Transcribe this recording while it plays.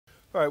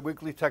All right,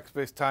 weekly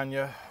text-based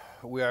Tanya.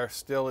 We are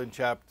still in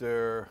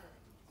chapter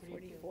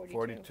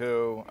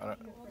 42.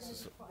 This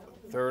is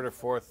third or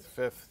fourth,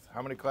 fifth.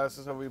 How many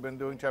classes have we been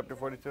doing chapter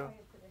 42? You're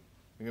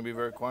going to be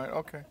very quiet?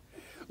 Okay.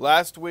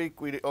 Last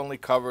week we only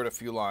covered a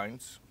few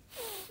lines,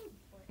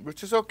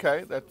 which is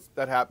okay.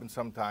 That happens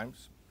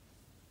sometimes.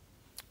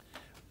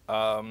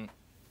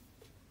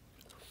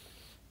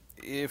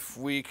 If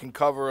we can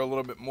cover a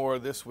little bit more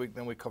this week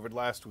than we covered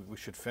last week, we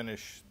should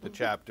finish the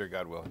chapter,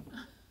 God willing.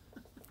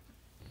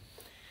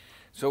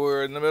 So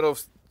we're in the middle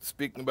of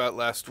speaking about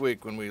last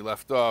week when we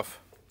left off,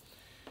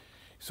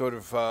 sort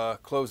of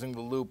closing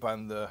the loop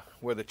on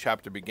where the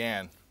chapter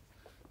began.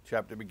 The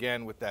chapter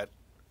began with that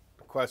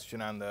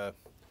question on the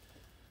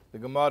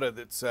Gemara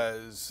that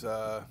says,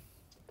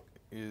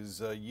 is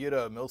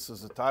Yira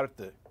Milsa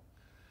Zatarte?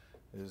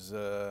 Is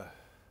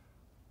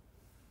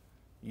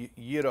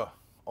Yira,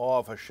 awe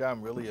of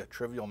Hashem, really a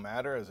trivial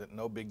matter? Is it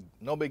no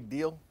big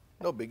deal?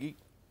 No biggie.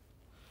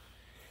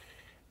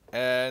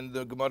 And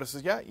the Gemara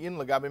says, yeah, yin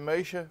lagabi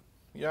Moshe.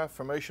 Yeah,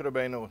 for Moshe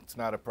Rabbeinu, it's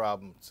not a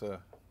problem. It's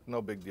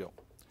no big deal.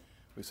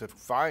 We said,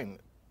 fine,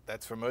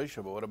 that's for Moshe,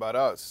 but what about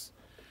us?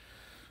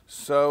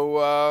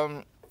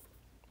 So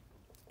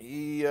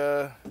he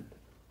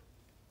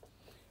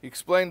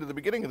explained at the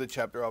beginning of the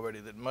chapter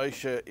already that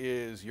Moshe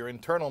is your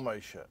internal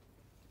Moshe,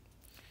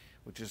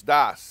 which is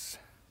das.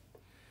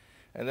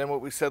 And then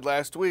what we said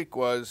last week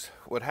was,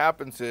 what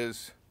happens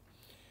is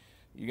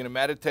you're going to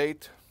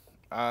meditate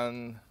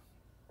on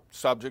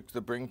subjects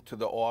that bring to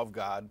the awe of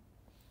God,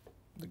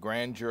 the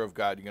grandeur of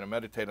God. You're going to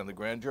meditate on the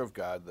grandeur of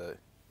God,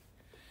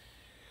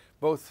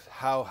 both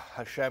how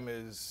Hashem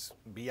is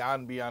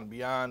beyond,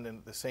 and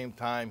at the same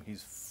time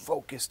He's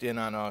focused in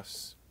on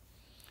us.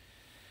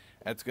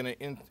 And it's going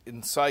to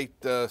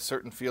incite a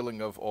certain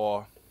feeling of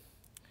awe,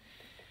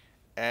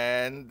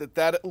 and the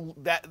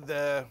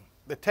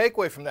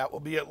takeaway from that will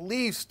be at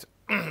least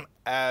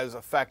as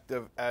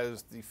effective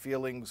as the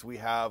feelings we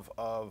have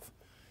of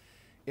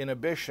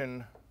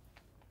inhibition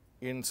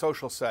in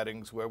social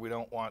settings where we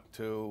don't want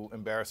to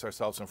embarrass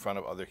ourselves in front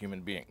of other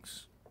human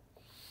beings.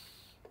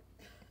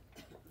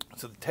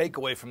 So the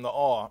takeaway from the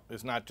awe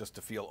is not just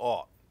to feel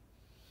awe.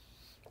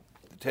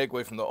 The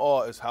takeaway from the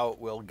awe is how it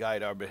will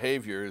guide our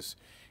behaviors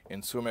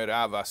in Sumer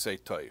Ava Se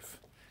Toif.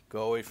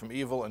 Go away from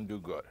evil and do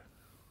good.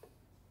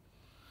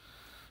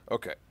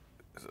 Okay,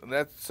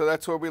 so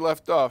that's where we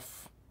left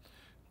off.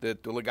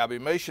 That Lagabi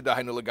Moshe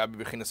Dahainu Lagabi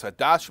Bechinas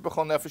Hadash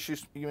B'chol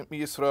Nefesh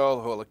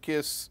Yisrael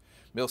Holakis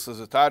Milsa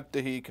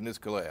Zatartehi Keniz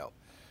Kaleel.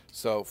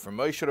 So for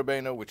Moshe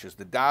Rabbeinu, which is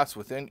the das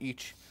within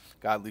each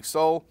godly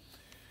soul,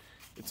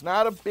 it's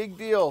not a big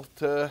deal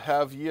to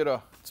have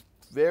yira. It's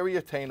very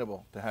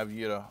attainable to have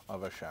yira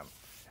of Hashem.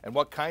 And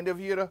what kind of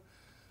yira?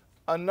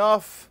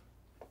 Enough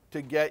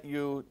to get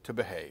you to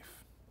behave.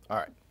 All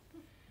right.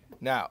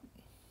 Now,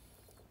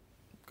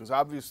 because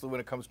obviously when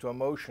it comes to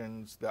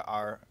emotions, there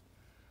are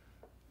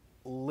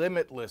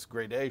limitless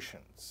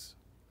gradations.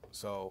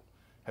 So,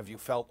 have you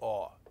felt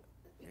awe?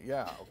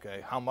 Yeah,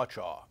 okay. How much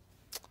awe?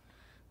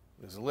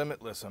 There's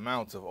limitless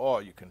amounts of awe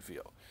you can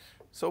feel.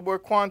 So we're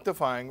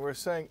quantifying. We're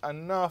saying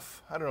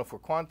enough. I don't know if we're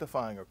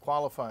quantifying or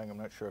qualifying. I'm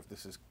not sure if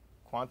this is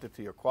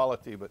quantity or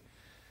quality, but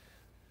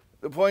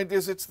the point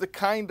is it's the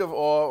kind of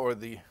awe or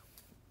the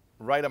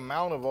right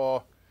amount of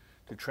awe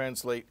to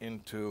translate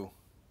into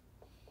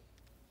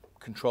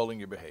controlling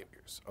your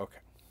behaviors. Okay.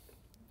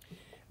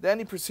 Then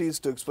he proceeds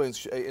to explain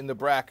in the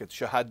brackets,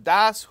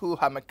 Shahadas hu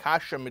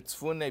hamakasha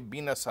mitzvune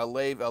binas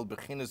halev el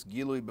bechinas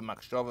gilui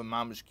b'machshava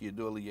mamish ki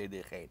yadu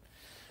liyedechein.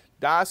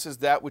 Das is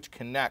that which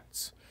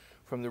connects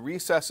from the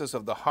recesses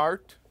of the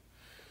heart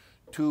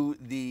to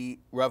the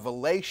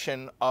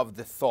revelation of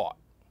the thought,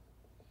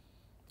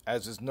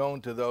 as is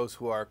known to those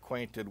who are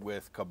acquainted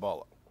with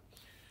Kabbalah.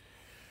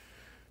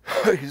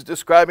 He's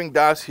describing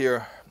das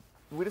here.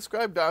 We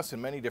describe das in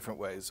many different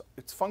ways.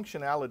 Its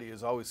functionality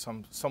is always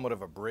somewhat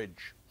of a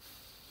bridge.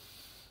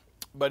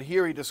 But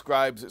here he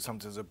describes it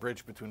sometimes as a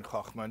bridge between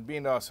Chachma and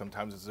Bina,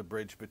 sometimes it's a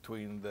bridge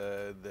between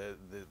the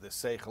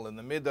Seichel and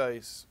the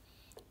Midas.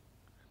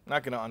 I'm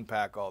not going to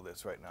unpack all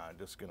this right now. I'm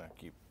just going to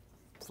keep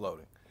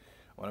floating.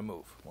 I want to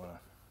move.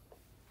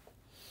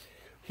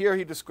 Here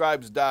he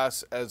describes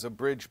Das as a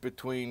bridge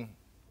between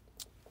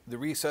the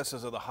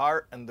recesses of the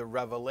heart and the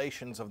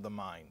revelations of the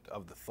mind,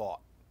 of the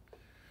thought.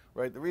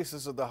 Right? The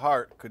recesses of the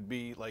heart could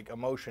be like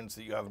emotions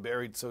that you have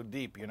buried so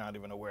deep you're not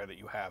even aware that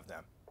you have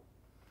them.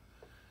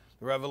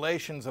 The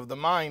revelations of the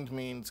mind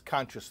means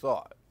conscious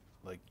thought.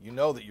 Like you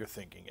know that you're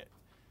thinking it.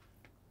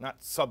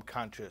 Not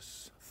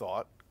subconscious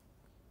thought.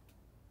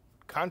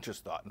 Conscious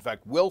thought. In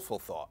fact, willful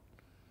thought.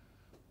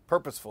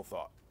 Purposeful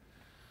thought.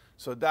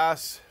 So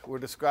das, we're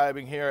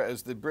describing here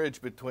as the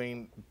bridge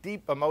between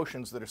deep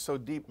emotions that are so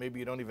deep maybe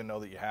you don't even know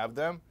that you have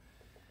them.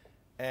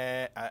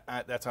 And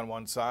that's on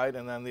one side.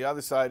 And then the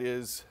other side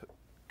is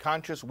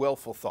conscious,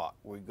 willful thought.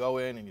 We go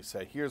in and you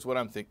say, here's what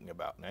I'm thinking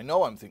about. And I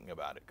know I'm thinking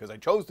about it because I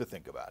chose to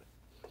think about it.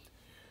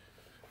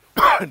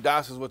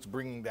 Das is what's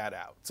bringing that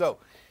out. So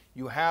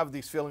you have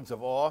these feelings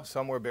of awe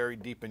somewhere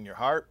buried deep in your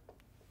heart.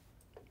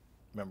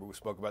 Remember we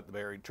spoke about the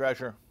buried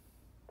treasure.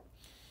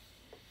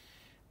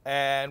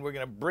 And we're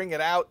going to bring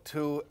it out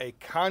to a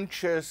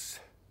conscious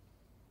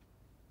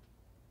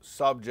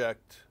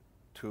subject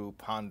to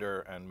ponder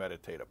and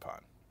meditate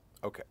upon.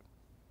 Okay.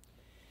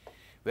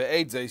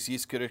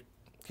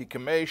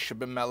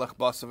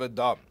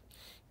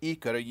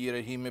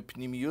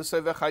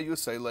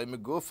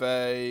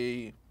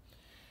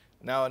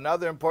 Now,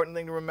 another important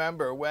thing to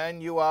remember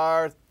when you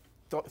are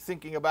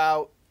thinking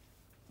about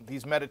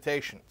these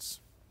meditations,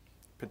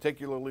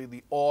 particularly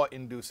the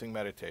awe-inducing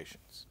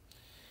meditations.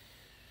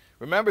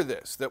 Remember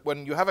this, that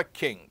when you have a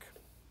king,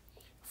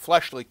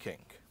 fleshly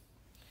king,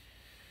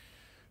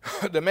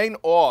 the main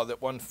awe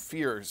that one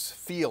feels,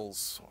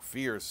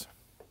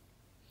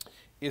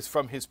 is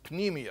from his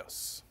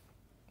pnimius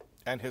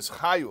and his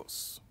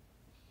chayus,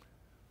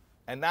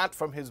 and not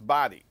from his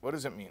body. What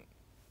does it mean?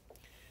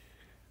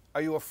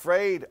 Are you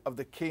afraid of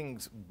the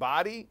king's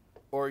body,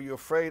 or are you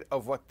afraid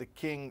of what the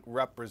king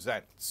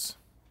represents?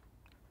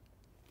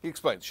 He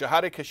explains,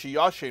 Shahare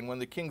kashiyashin, when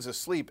the king's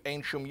asleep,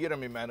 ein shum yira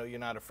mimenu, you're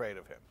not afraid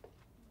of him.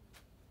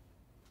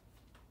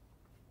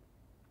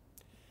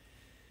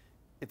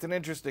 It's an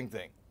interesting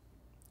thing.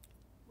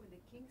 When the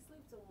king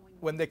sleeps, or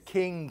when the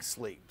king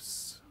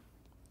sleeps.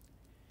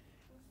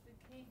 Who's the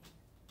king?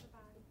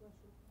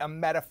 A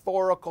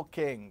metaphorical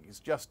king. He's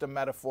just a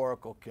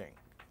metaphorical king.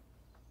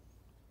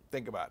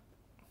 Think about it.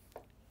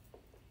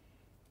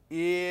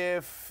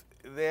 If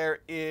there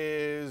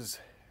is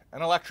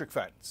an electric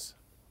fence,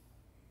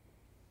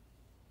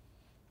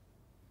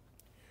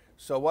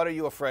 so what are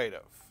you afraid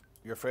of?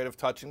 You're afraid of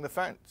touching the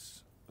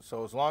fence.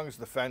 So as long as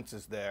the fence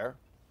is there,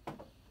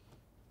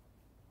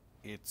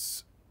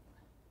 it's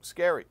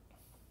scary.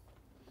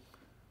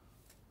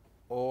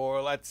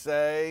 Or let's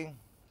say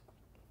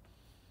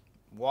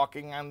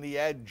walking on the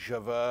edge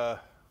of a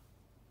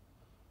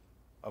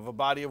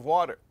body of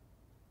water.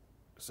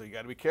 So you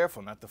got to be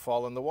careful not to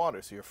fall in the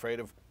water. So you're afraid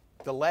of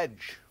the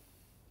ledge.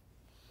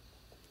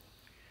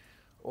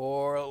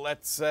 Or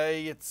let's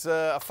say it's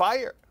a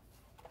fire.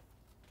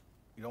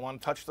 You don't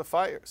want to touch the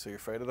fire, so you're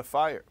afraid of the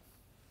fire.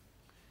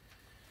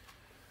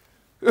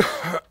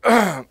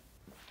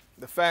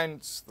 The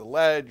fence, the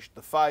ledge,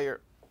 the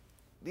fire,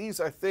 these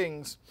are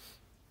things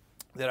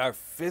that are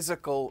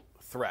physical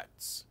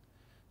threats.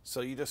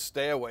 So you just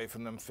stay away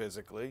from them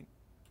physically,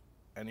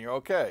 and you're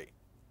okay.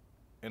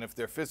 And if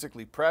they're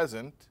physically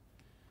present,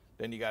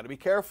 then you got to be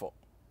careful.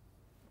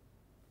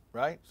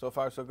 Right? So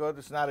far, so good.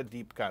 It's not a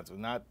deep concept,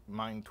 not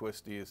mind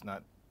twisty. It's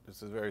not. This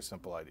is a very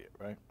simple idea,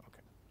 right?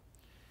 Okay.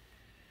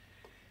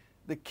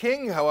 The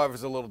king, however,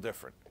 is a little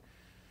different.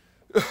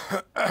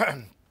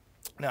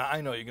 Now,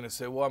 I know you're going to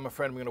say, well, I'm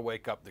afraid I'm going to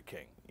wake up the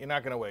king. You're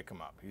not going to wake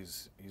him up.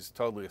 He's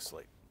totally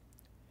asleep.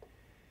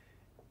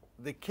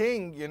 The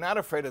king, you're not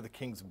afraid of the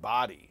king's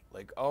body.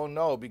 Like, oh,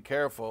 no, be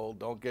careful.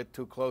 Don't get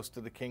too close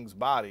to the king's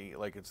body,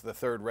 like it's the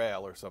third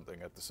rail or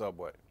something at the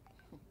subway.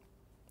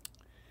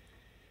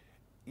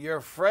 You're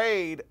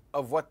afraid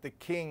of what the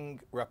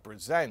king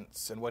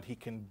represents and what he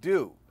can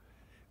do.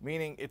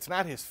 Meaning, it's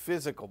not his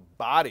physical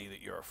body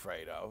that you're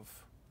afraid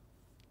of.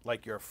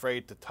 Like you're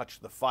afraid to touch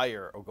the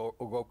fire or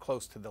go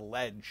close to the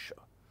ledge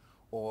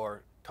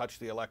or touch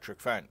the electric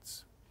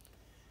fence.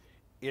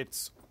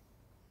 It's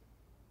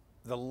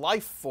the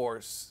life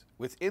force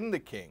within the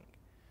king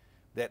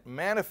that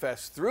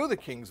manifests through the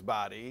king's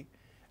body,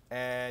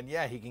 and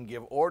yeah, he can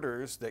give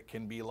orders that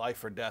can be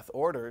life or death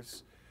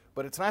orders,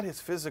 but it's not his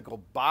physical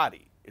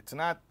body.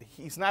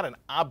 He's not an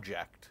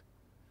object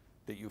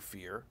that you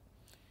fear.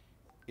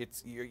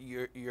 It's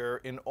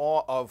you're in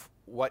awe of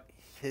what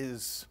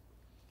his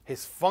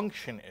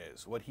function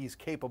is, what he's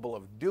capable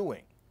of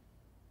doing.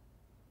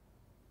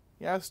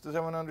 Yes, does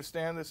everyone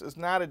understand this? It's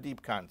not a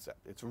deep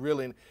concept. It's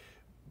really,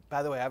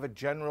 by the way, I have a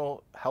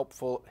general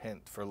helpful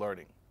hint for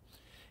learning.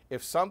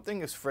 If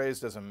something is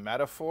phrased as a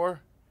metaphor,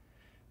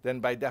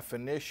 then by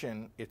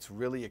definition, it's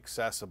really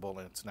accessible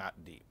and it's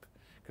not deep.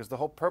 Because the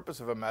whole purpose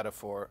of a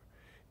metaphor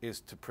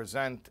is to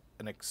present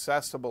an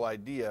accessible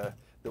idea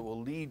that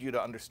will lead you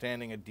to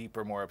understanding a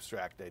deeper, more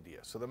abstract idea.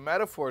 So the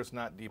metaphor is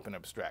not deep and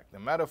abstract. The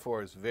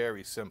metaphor is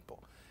very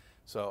simple.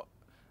 So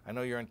I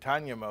know you're in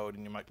Tanya mode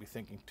and you might be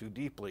thinking too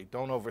deeply.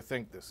 Don't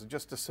overthink this. It's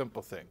just a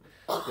simple thing.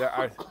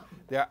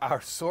 There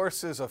are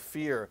sources of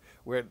fear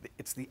where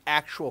it's the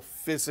actual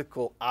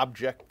physical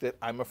object that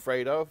I'm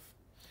afraid of.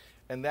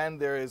 And then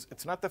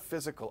it's not the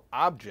physical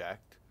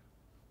object,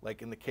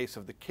 like in the case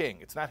of the king.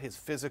 It's not his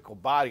physical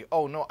body.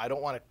 Oh, no, I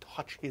don't want to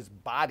touch his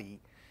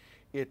body.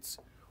 It's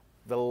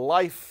the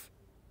life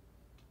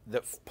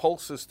that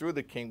pulses through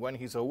the king when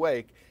he's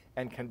awake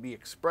and can be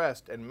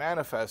expressed and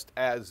manifest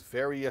as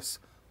various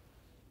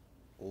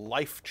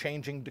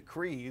life-changing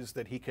decrees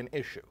that he can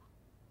issue.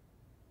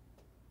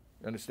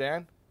 You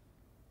understand?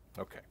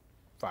 Okay,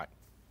 fine.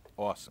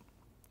 Awesome.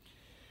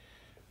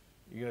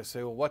 You're going to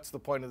say, well, what's the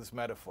point of this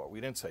metaphor?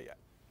 We didn't say yet.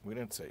 We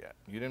didn't say yet.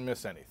 You didn't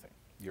miss anything.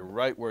 You're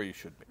right where you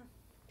should be.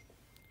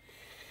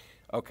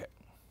 Okay.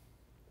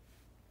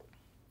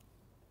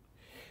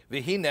 Now,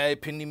 the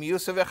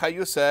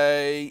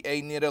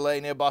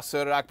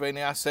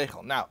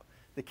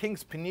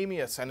king's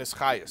penimius and his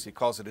chayus, he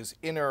calls it his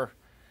inner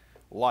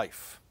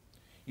life.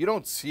 You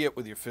don't see it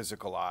with your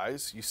physical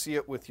eyes. You see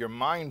it with your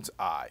mind's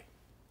eye.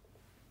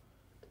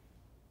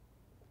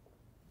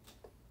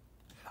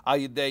 Al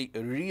yedei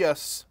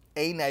riyas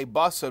einay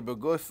basar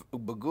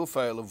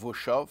begufay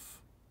levushav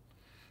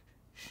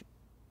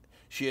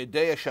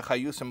she'yedei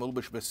shechayusam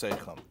ulbish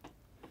b'seicham.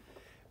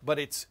 But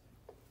it's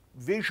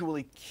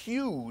visually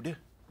cued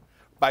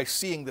by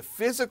seeing the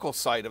physical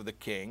side of the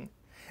king,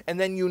 and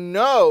then you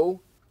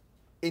know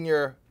in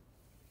your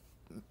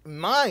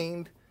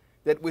mind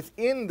that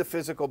within the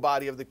physical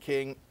body of the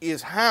king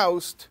is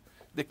housed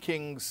the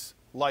king's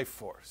life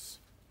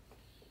force.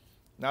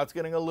 Now it's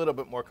getting a little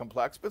bit more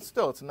complex, but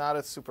still it's not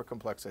a super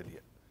complex idea.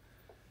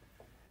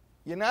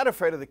 You're not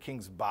afraid of the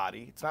king's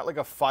body. It's not like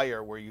a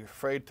fire where you're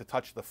afraid to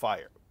touch the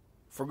fire.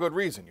 For good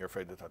reason you're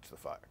afraid to touch the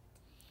fire.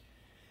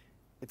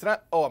 It's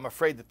not, oh, I'm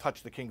afraid to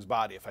touch the king's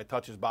body. If I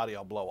touch his body,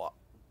 I'll blow up.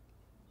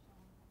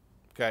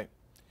 Okay?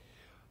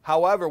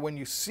 However, when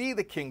you see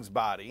the king's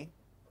body,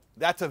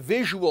 that's a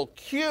visual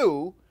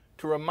cue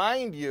to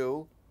remind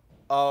you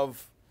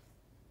of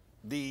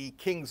the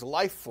king's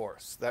life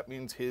force. That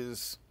means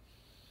his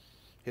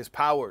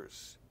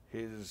powers,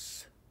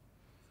 his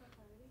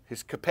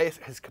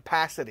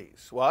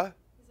capacities. What?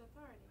 His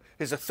authority.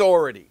 His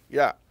authority,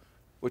 yeah,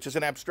 which is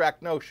an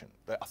abstract notion.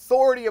 The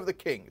authority of the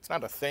king. It's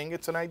not a thing,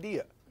 it's an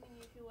idea. I mean,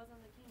 if he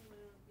wasn't the king, we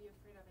would be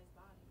afraid of his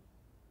body.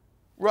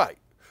 Right,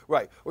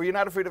 right. Or you're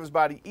not afraid of his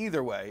body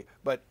either way,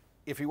 but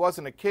if he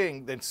wasn't a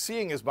king, then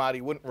seeing his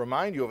body wouldn't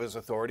remind you of his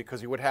authority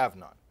because he would have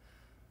none.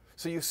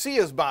 So you see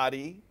his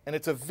body, and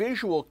it's a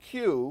visual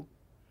cue.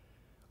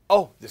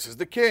 Oh, this is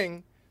the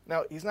king.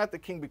 Now, he's not the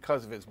king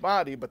because of his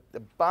body, but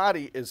the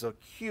body is a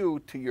cue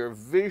to your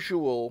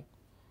visual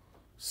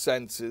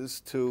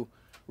senses to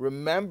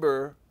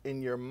remember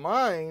in your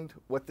mind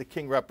what the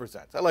king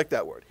represents. I like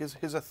that word,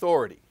 his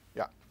authority.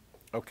 Yeah,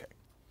 okay.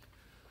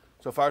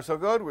 So far, so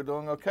good? We're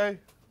doing okay?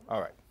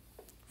 All right,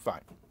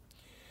 fine.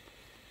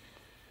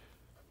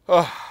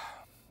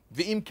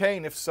 V'im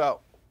kain, if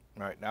so.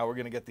 All right, now we're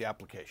going to get the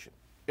application.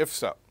 If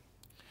so.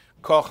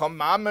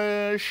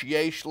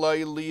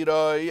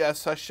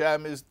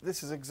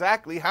 This is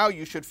exactly how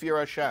you should fear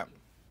Hashem.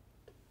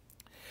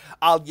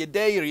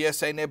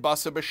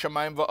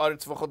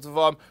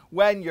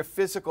 When your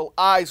physical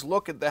eyes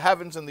look at the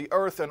heavens and the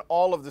earth and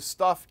all of the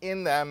stuff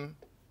in them,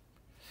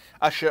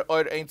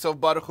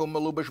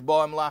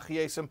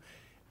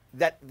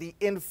 that the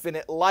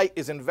infinite light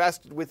is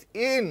invested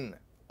within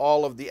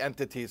all of the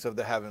entities of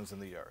the heavens and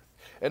the earth.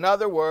 In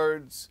other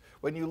words,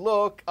 when you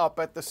look up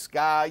at the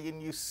sky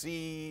and you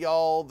see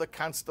all the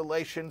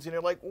constellations and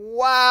you're like,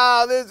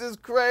 wow, this is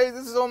crazy,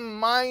 this is so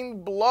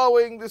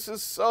mind-blowing, this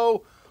is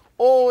so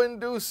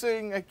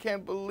awe-inducing, I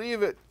can't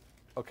believe it.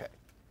 Okay,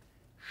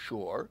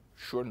 sure,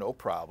 no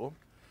problem.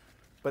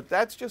 But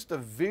that's just a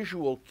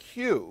visual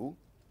cue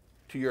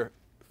to your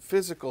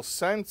physical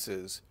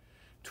senses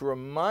to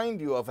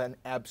remind you of an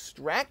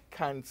abstract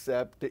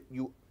concept that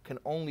you can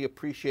only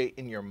appreciate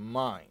in your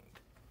mind.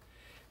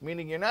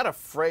 Meaning you're not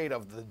afraid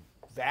of the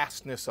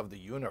vastness of the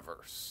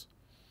universe.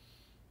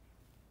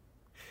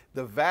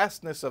 The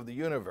vastness of the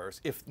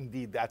universe, if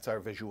indeed that's our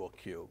visual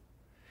cue,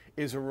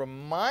 is a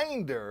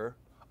reminder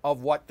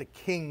of what the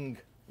king,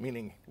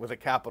 meaning with a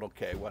capital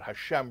K, what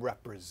Hashem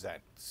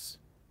represents.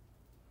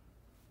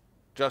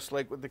 Just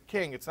like with the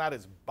king, it's not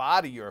his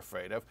body you're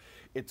afraid of,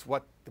 it's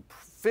what the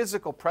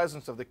physical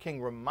presence of the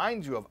king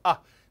reminds you of,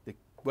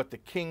 what the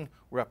king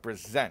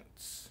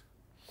represents.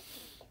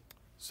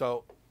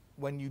 So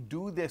when you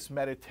do this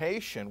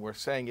meditation, we're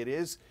saying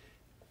it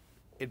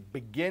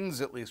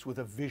begins at least with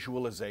a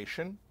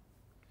visualization,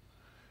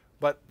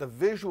 but the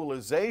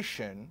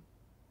visualization,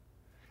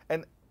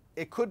 and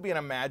it could be an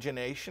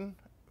imagination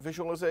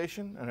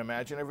visualization, an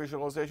imaginary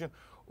visualization,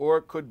 or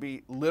it could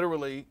be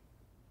literally,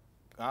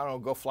 I don't know,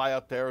 go fly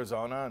out to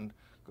Arizona and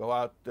go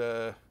out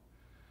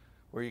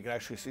where you can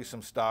actually see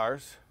some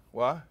stars.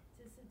 What?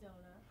 To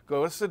Sedona.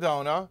 Go to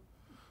Sedona.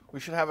 We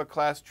should have a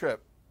class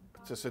trip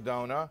to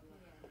Sedona.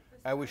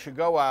 And we should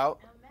go out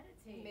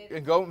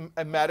and go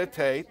and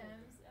meditate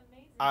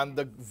on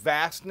the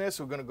vastness.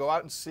 We're going to go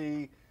out and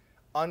see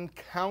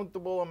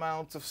uncountable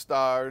amounts of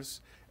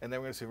stars. And then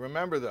we're going to say,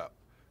 remember though,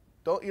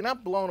 you're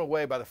not blown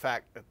away by the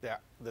fact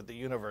that the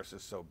universe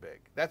is so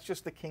big. That's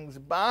just the king's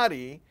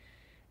body.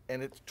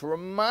 And it's to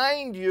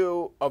remind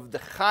you of the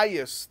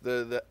chayas,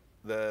 the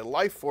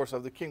life force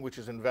of the king, which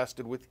is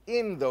invested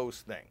within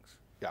those things.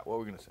 Yeah, what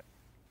were we going to say?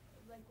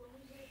 Like when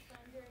we hear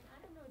thunder, and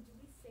I don't know, do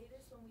we say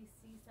this when we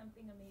see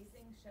something amazing?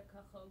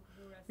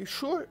 You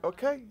sure?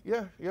 Okay,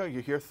 yeah. You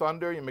hear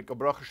thunder, you make a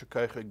bracha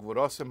shekayche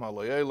gvurasim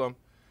halayelam.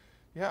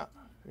 Yeah.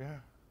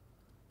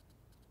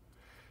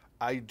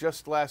 I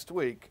just last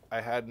week, I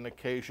had an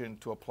occasion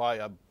to apply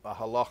a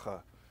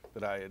halacha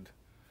that I had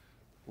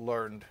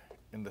learned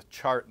in the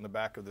chart in the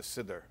back of the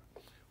Siddur,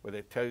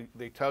 where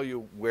they tell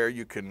you where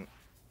you can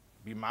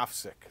be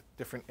mafsik,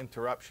 different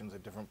interruptions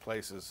at different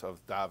places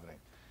of davening.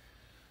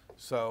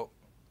 So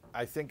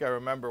I think I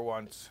remember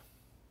once,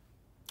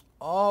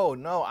 oh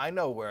no, I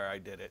know where I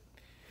did it.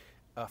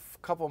 A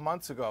couple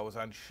months ago, I was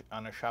on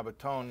a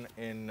Shabbaton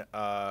in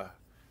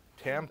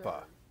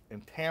Tampa.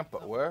 in Tampa.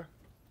 Where?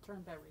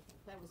 Turnberry.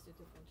 That was a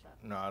different shop.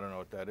 No, I don't know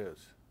what that is.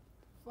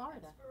 Florida.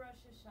 That's for Rosh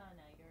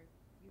Hashanah.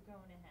 You're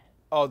going ahead.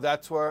 Oh,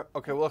 that's where.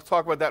 Okay, well, let's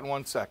talk about that in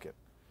 1 second.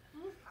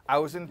 I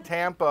was in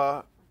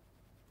Tampa.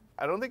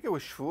 I don't think it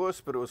was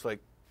Shavuos, but it was like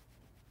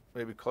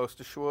maybe close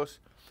to Shavuos.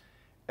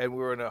 And we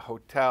were in a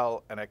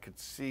hotel, and I could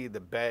see the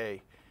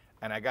bay,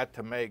 and I got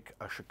to make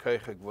a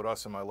shekaychik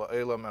v'rasam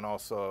ha'la'elam and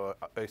also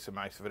Eisem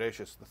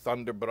Eisvereshis, the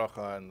thunder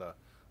bracha and the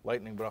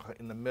lightning bracha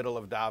in the middle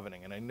of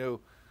davening. And I knew,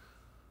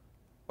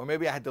 or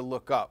maybe I had to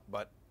look up,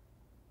 but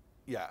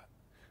yeah.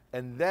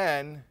 And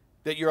then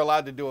that you're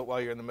allowed to do it while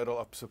you're in the middle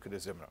of Psukkah de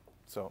Zimra.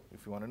 So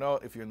if you want to know,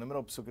 if you're in the middle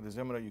of Psukkah de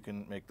Zimra, you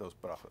can make those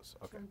brachas.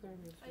 Okay.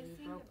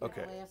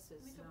 Okay.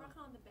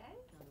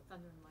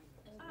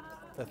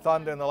 The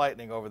thunder and the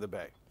lightning over the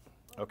bay.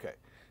 Okay.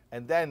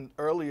 And then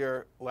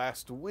earlier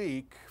last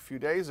week, a few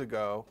days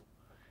ago,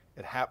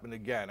 it happened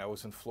again. I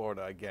was in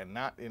Florida again,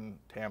 not in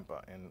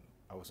Tampa.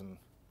 I was in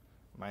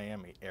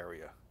Miami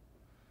area.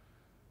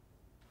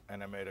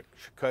 And I made a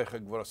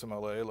shekaychik v'rasam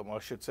ha'la'elam. Well, I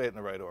should say it in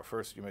the right order.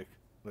 First, you make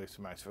Eisem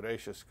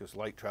Eisvereshis because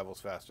light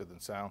travels faster than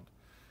sound.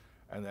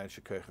 And then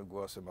shekaychik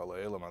v'rasam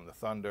ha'la'elam on the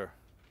thunder.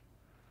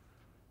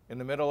 In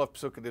the middle of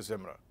Psukkah de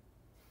Zimra.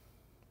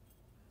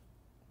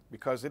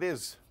 Because it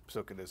is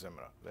Psukkah de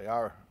Zimra. They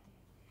are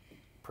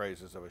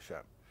praises of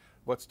Hashem.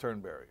 What's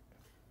Turnberry?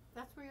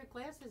 That's where your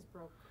glasses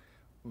broke.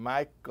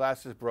 My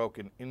glasses broke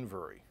in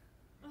Invery.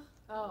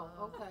 Oh,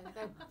 okay.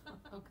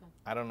 Okay.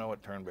 I don't know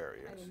what Turnberry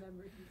I is.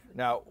 remember.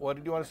 Now, what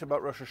did you want to say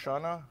about Rosh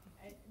Hashanah?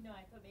 No,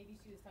 I thought maybe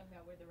she was talking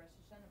about where the Rosh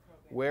Hashanah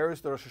program. Where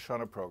is the Rosh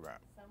Hashanah program?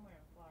 Somewhere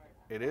in Florida.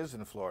 It is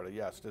in Florida,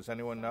 yes. Does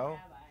anyone know?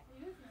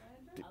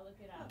 Rabbi. I'll look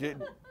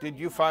it up. Did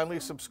you finally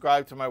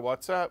subscribe to my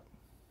WhatsApp?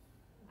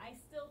 I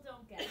still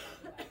don't get it.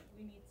 By the way.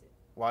 We need to.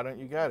 Why don't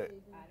you get it?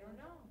 I don't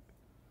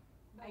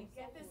know. I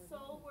get the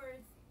soul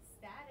words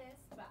status,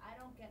 but I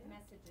don't get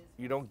messages.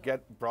 You don't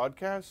get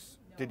broadcasts?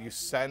 No, Did I you do.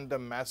 send a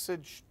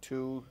message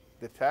to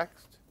the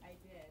text? I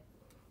did.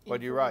 What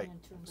do you write?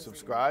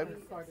 Subscribe?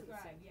 Subscribe,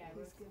 yeah. I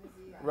wrote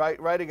subscribe.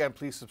 Write again,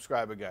 please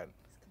subscribe again.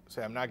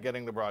 Say, I'm not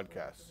getting the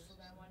broadcast. Well,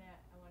 I want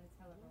to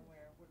tell everyone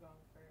where we're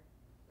going for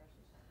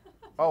Rosh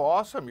Hashanah. Oh,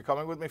 awesome. You're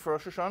coming with me for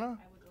Rosh Hashanah? I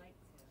would like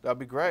to. That'd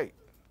be great.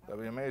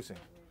 That'd be amazing.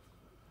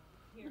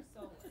 Here,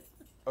 soul words.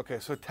 Okay,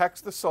 so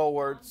text the soul Palm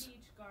words. Beach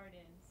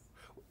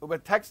Gardens.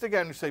 But text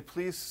again. You say,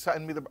 please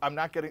send me the. I'm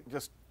not getting.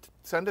 Just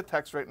send a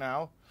text right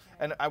now.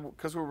 Okay. And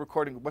because we're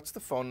recording, what's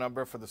the phone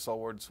number for the Soul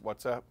Words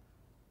WhatsApp?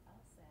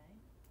 I'll say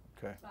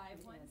Okay.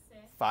 516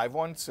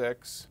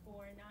 516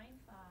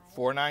 495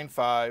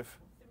 495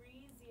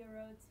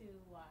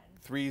 3021.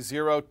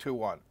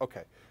 3021.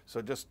 Okay.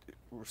 So just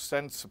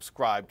send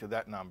subscribe to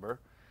that number.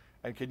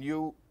 And can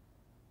you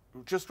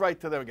just write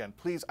to them again?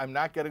 Please, I'm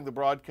not getting the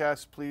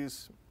broadcast.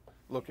 Please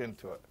look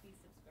into it. Please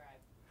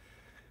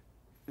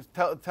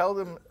subscribe. Tell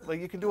them, like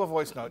you can do a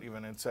voice note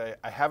even and say,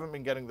 I haven't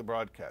been getting the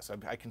broadcast.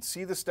 I can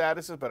see the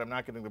statuses, but I'm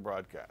not getting the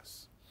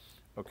broadcasts.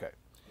 Okay.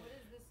 What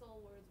is the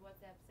Soul Words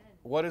WhatsApp send?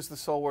 What is the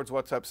Soul Words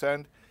WhatsApp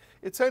send?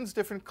 It sends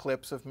different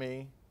clips of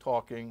me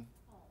talking.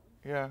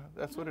 Yeah,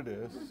 that's what it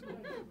is.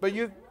 But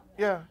yeah,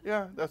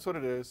 that's what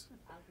it is.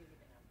 I'll give you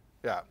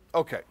the number. Yeah,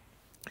 okay.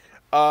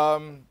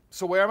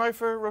 So where am I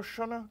for Rosh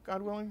Hashanah,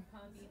 God willing?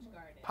 Palm Beach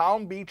Garden.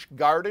 Palm Beach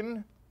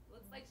Garden.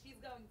 Looks like she's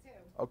going too.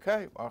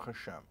 Okay, Baruch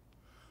Hashem.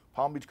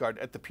 Palm Beach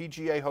Garden at the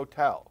PGA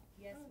Hotel.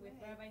 Yes, with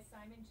Rabbi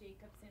Simon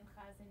Jacobson,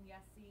 Chazan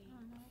Yassi,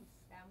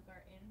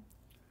 Baumgarten,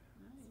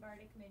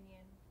 Sephardic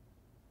Minyan.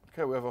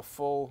 Okay, we have a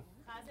full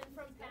Chazan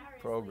from Paris.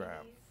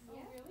 program.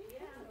 Ladies. Oh, really?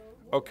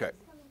 Yeah. Okay,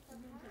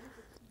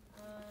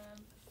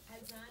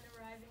 Hazan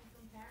arriving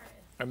from Paris.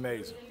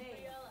 amazing.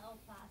 Gabriel El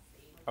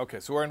Fassi. Okay,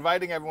 so we're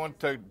inviting everyone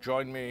to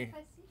join me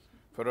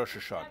for Rosh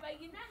Hashanah. Rabbi,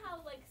 you know how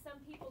like some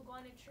people go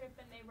on a trip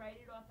and they write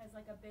it off as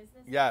like a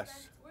business Yes.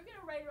 expense? We're going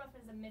to write it off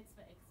as a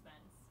mitzvah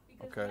expense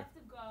because Okay. we have to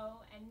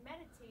go and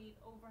meditate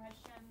over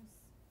Hashem's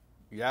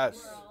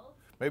Yes. world.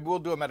 Maybe we'll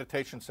do a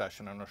meditation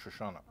session on Rosh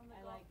Hashanah.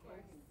 I like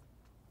it.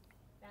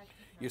 That's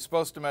You're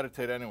supposed to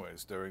meditate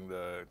anyways during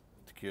the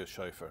Tekiyah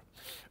Shofar.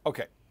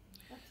 Okay.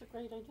 That's a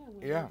great idea.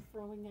 When Yeah. you're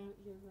throwing out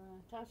your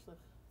tashlich.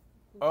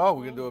 Oh,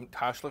 we can do a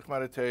Tashlich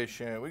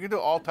meditation. We can do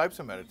all types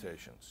of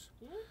meditations.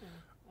 Yeah.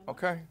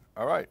 Okay.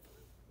 All right.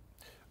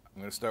 I'm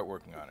going to start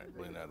working on it.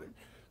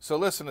 So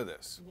listen to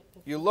this.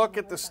 You look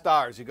at the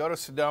stars. You go to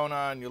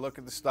Sedona and you look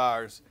at the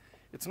stars.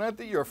 It's not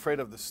that you're afraid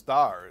of the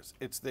stars.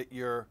 It's that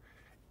you're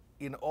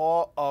in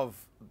awe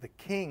of the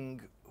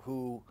king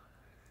who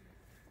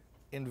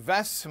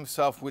invests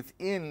himself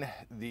within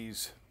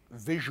these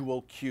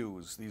visual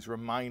cues, these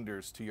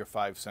reminders to your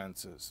five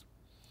senses.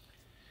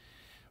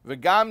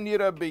 V'gam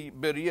nira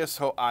b'riyas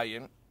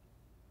ho'ayin,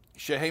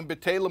 shehem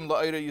b'telem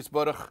la'ira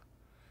yisborach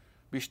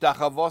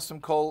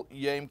b'shtachavosem kol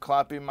yem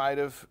klapi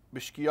ma'irav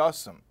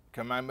b'shkiyosem,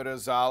 k'mayim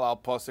razal al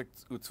posek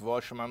utzvo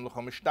shemam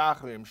l'chom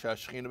ishtachvim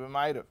she'ashchina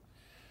b'ma'irav.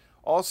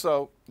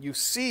 Also, you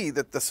see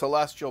that the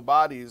celestial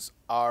bodies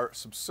are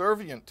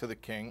subservient to the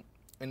king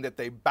in that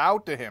they bow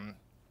to him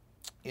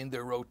in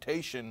their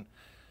rotation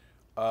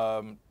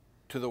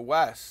to the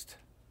west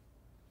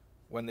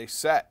when they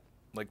set.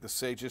 like the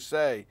sages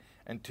say,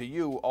 and to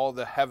you all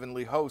the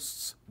heavenly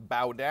hosts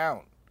bow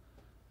down.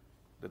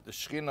 That the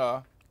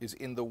Shekhinah is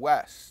in the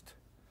west.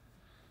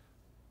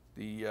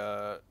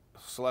 The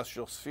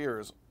celestial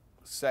spheres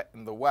set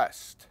in the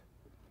west,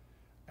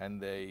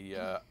 and they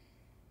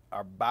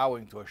are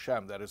bowing to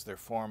Hashem. That is their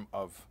form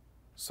of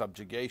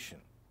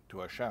subjugation to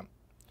Hashem.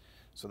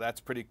 So that's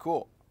pretty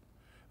cool.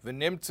 So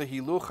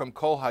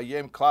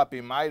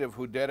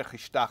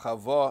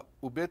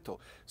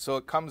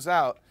it comes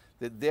out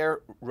that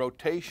their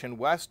rotation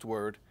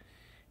westward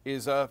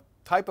is a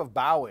type of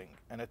bowing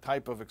and a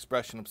type of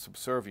expression of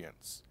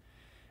subservience.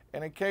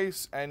 And in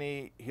case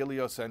any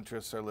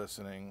heliocentrists are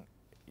listening,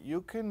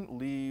 you can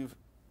leave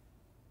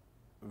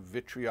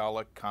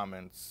vitriolic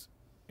comments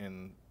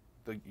in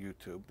the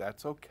YouTube.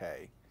 That's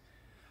okay.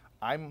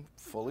 I'm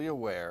fully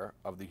aware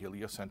of the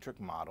heliocentric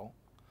model.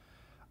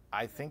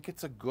 I think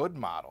it's a good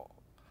model.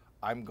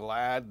 I'm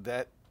glad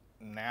that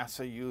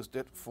NASA used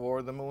it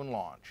for the moon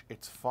launch.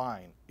 It's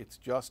fine. It's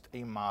just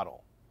a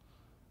model.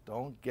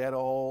 Don't get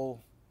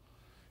all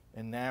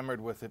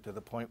enamored with it to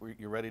the point where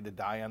you're ready to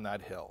die on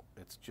that hill.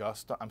 It's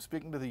just, I'm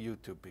speaking to the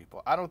YouTube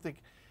people. I don't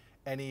think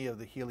any of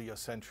the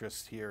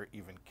heliocentrists here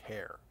even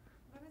care.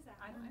 What is that?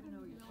 I don't even know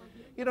what you're talking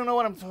about. You don't know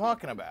what I'm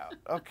talking about.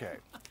 Okay.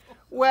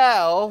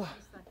 Well,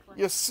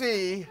 you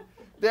see,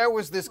 there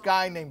was this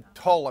guy named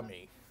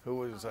Ptolemy who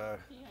was, Yeah, I heard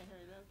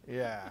of.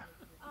 yeah.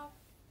 Oh,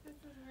 this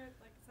is weird.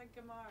 Like, it's like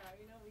Gemara.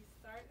 You know, we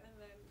start and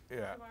then.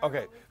 Yeah. Gemara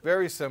Okay. always-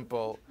 Very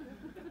simple.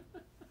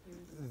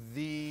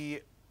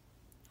 The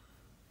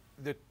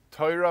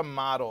Torah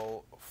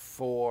model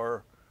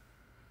for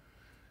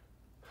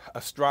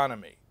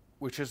astronomy,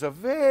 which is a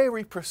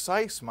very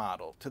precise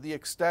model to the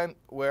extent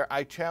where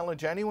I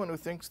challenge anyone who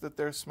thinks that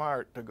they're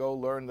smart to go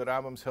learn the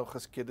Rambam's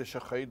Hilchas Kiddush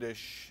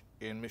HaChodesh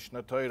in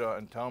Mishnah Torah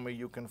and tell me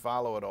you can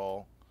follow it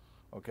all,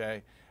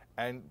 okay?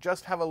 And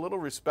just have a little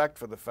respect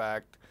for the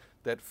fact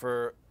that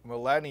for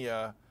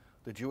millennia,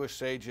 the Jewish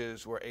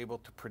sages were able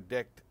to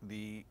predict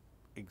the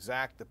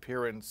exact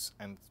appearance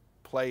and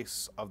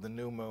place of the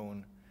new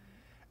moon.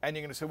 And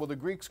you're going to say, well, the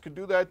Greeks could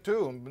do that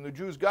too, and the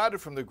Jews got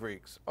it from the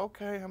Greeks.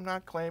 Okay, I'm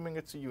not claiming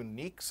it's a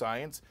unique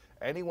science.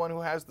 Anyone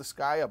who has the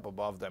sky up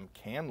above them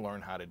can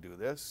learn how to do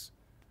this,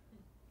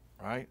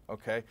 right?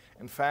 Okay.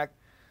 In fact,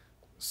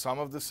 some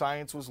of the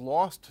science was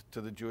lost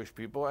to the Jewish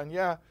people, and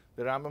yeah,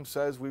 the Rambam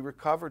says we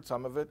recovered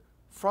some of it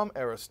from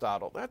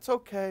Aristotle. That's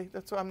okay.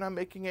 I'm not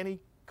making any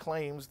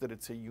claims that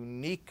it's a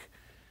unique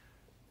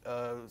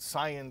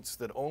science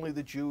that only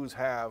the Jews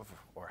have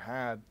or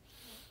had.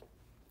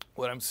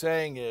 What I'm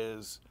saying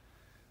is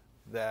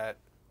that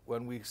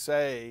when we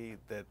say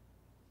that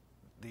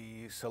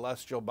the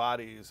celestial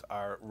bodies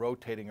are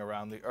rotating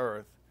around the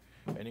earth,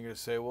 and you're going to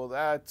say, well,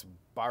 that's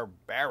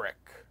barbaric.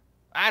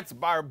 That's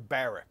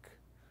barbaric.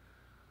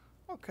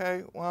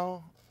 Okay,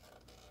 well,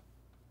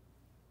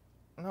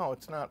 no,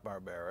 it's not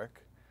barbaric.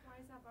 Why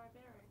is that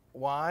barbaric?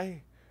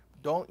 Why?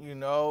 Don't you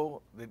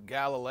know that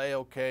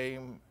Galileo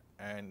came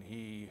and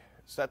he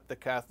set the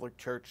Catholic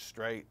Church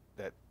straight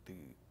that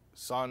the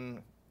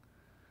sun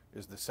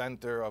is the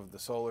center of the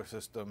solar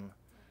system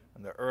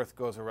and the earth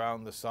goes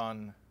around the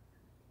sun?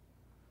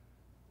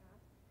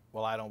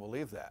 Well, I don't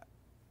believe that.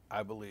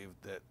 I believe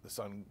that the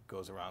sun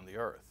goes around the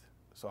earth,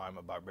 so I'm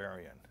a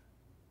barbarian.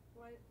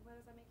 What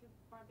does that make you?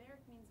 Barbaric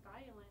means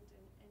violent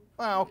and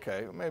Well,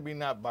 okay, maybe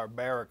not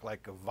barbaric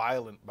like a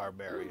violent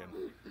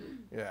barbarian.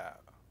 Yeah.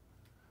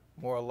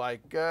 More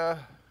like,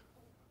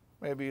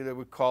 maybe they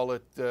would call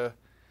it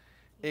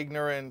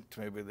ignorant,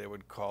 maybe they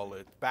would call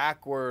it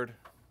backward.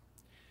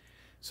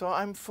 So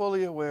I'm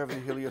fully aware of the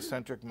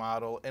heliocentric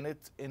model, and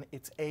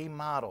it's a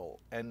model,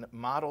 and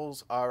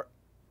models are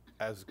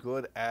as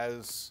good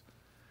as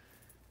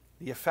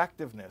the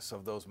effectiveness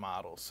of those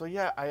models. So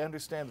yeah, I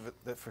understand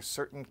that for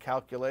certain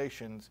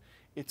calculations,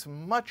 it's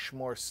much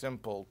more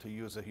simple to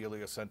use a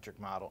heliocentric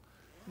model.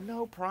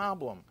 No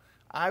problem.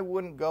 I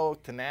wouldn't go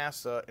to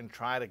NASA and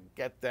try to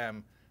get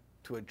them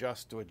to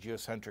adjust to a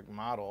geocentric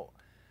model.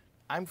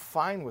 I'm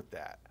fine with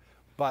that.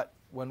 But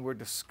when we're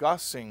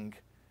discussing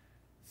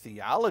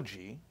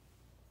theology,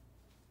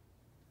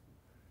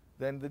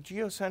 then the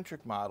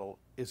geocentric model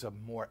is a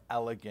more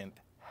elegant,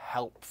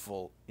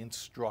 helpful,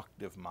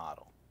 instructive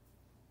model.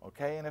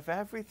 Okay? And if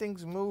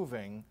everything's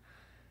moving,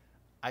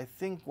 I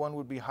think one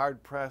would be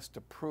hard-pressed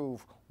to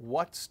prove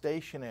what's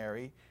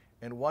stationary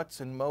and what's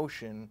in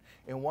motion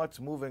and what's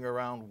moving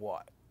around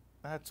what.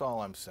 That's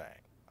all I'm saying.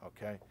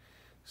 Okay?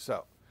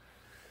 So,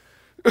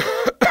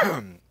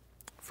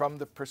 from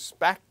the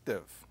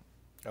perspective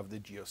of the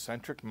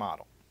geocentric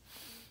model,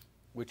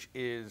 which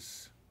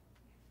is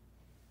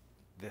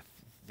the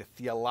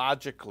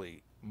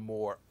theologically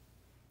more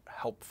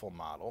helpful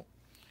model,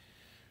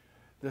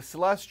 the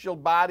celestial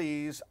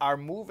bodies are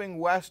moving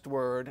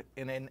westward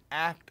in an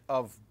act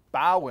of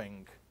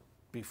bowing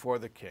before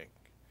the king.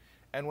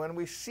 And when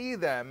we see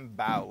them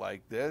bow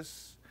like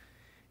this,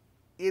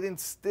 it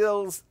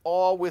instills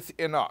awe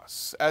within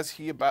us, as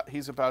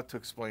he's about to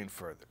explain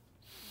further.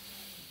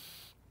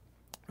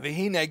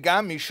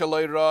 Imagine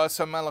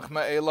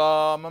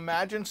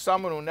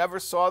someone who never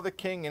saw the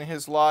king in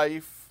his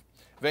life.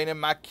 He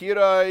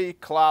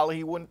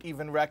wouldn't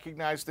even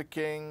recognize the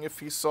king if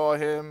he saw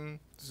him.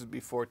 This is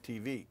before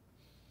TV.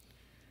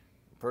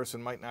 The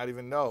person might not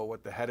even know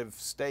what the head of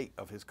state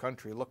of his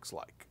country looks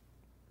like.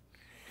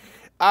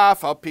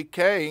 However,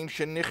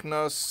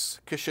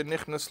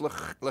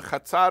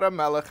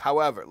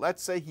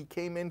 let's say he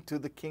came into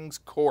the king's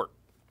court.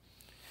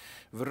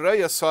 And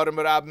he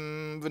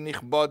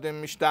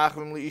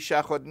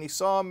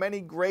saw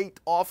many great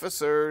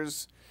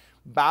officers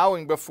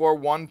bowing before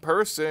one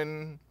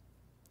person.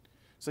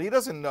 So he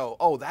doesn't know,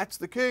 oh, that's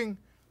the king.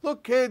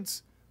 Look,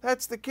 kids,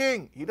 that's the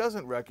king. He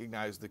doesn't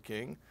recognize the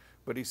king,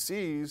 but he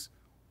sees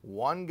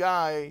one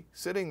guy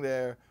sitting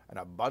there and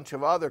a bunch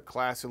of other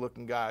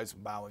classy-looking guys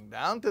bowing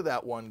down to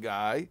that one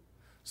guy.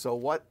 So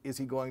what is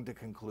he going to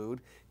conclude?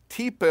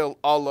 Tipel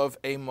olav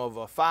emo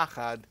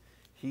v'fachad.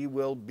 He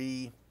will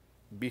be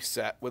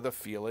beset with a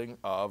feeling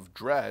of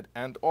dread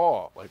and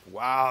awe. Like,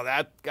 wow,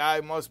 that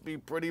guy must be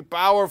pretty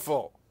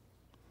powerful.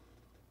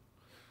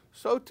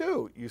 So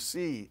too, you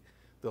see,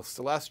 the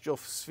celestial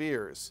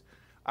spheres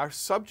are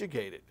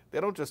subjugated. They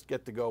don't just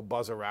get to go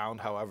buzz around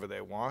however they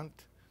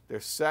want.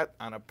 They're set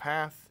on a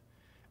path,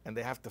 and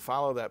they have to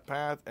follow that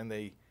path, and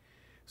they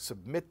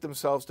submit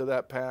themselves to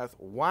that path.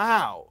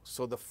 Wow!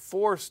 So the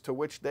force to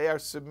which they are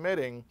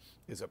submitting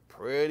is a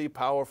pretty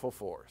powerful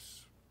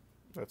force.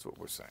 That's what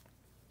we're saying.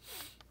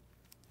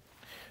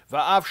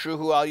 Now,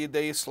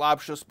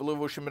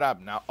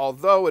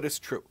 although it is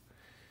true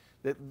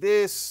that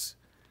this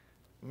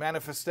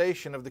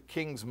manifestation of the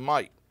king's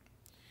might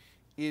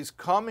is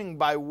coming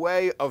by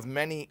way of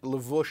many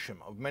levushim,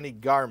 of many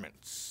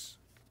garments.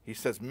 He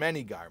says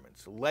many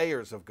garments,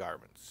 layers of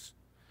garments.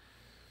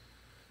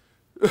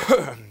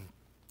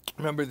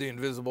 Remember the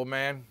Invisible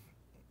Man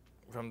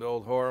from the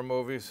old horror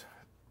movies?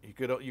 You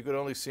could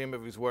only see him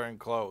if he's wearing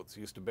clothes.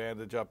 He used to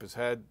bandage up his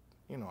head.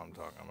 You know what I'm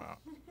talking about.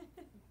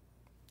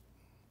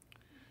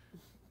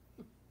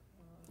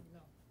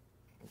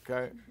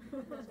 Okay?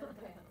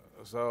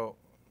 So,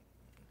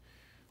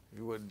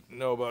 you would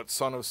know about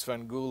Son of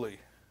Svengoolie.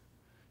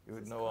 You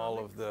would know all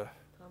of the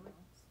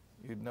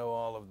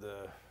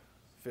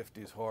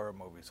 50s horror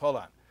movies. Hold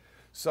on.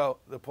 So,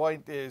 the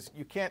point is,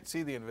 you can't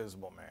see the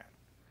Invisible Man.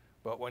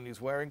 But when he's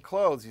wearing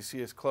clothes, you see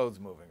his clothes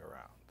moving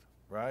around.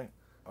 Right?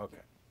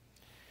 Okay.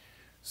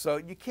 So,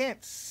 you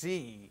can't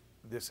see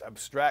this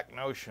abstract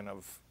notion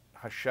of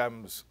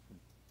Hashem's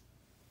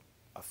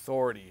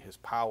authority, his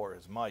power,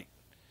 his might.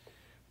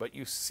 But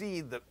you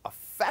see the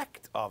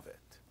effect of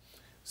it.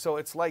 So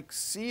it's like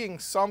seeing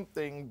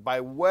something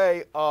by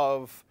way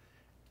of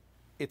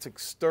its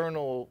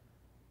external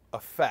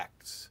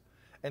effects.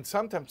 And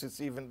sometimes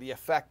it's even the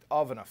effect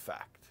of an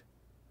effect.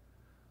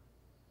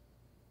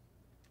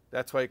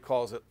 That's why he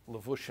calls it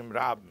levushim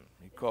rabim.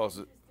 He calls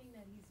it...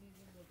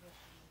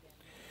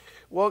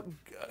 Well,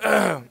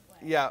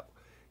 yeah,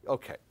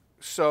 okay.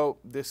 So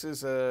this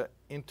is an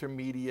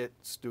intermediate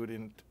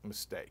student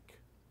mistake.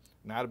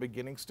 Not a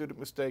beginning student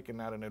mistake and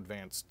not an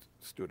advanced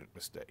student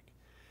mistake.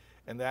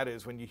 And that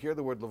is, when you hear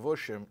the word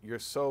levushim, you're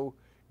so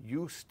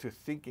used to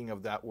thinking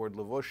of that word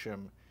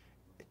levushim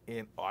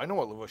in, oh, I know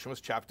what levushim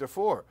is, chapter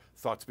 4,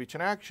 thought, speech,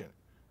 and action.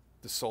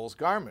 The soul's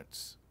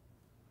garments.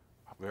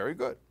 Very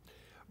good.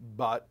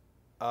 But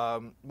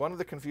one of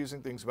the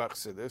confusing things about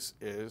Chassidus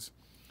is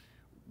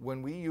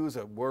when we use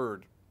a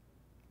word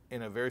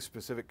in a very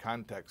specific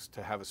context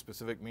to have a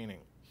specific meaning,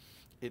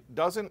 it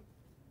doesn't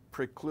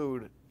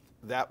preclude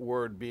that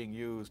word being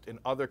used in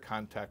other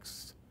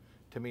contexts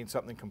to mean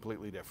something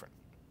completely different,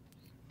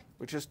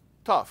 which is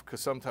tough because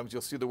sometimes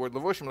you'll see the word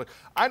levushim, like,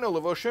 I know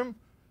levushim,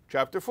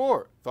 chapter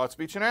 4, thought,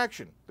 speech, and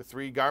action, the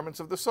 3 garments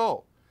of the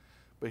soul.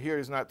 But here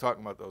he's not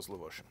talking about those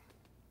levushim.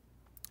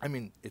 I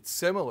mean, it's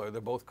similar, they're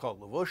both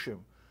called levushim,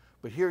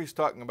 but here he's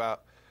talking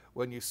about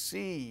when you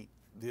see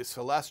the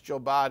celestial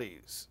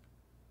bodies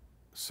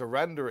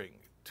surrendering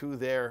to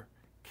their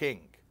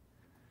king,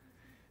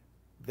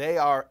 they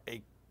are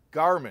a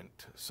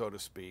garment, so to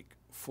speak,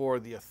 for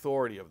the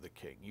authority of the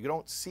king. You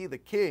don't see the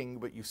king,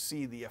 but you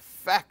see the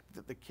effect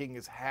that the king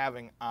is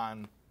having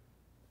on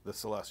the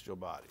celestial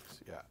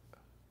bodies. Yeah.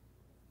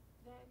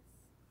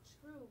 That's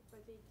true,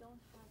 but they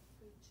don't have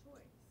free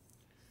choice.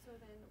 So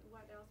then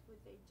what else would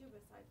they do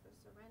besides for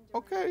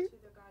surrendering to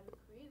the God who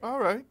created them?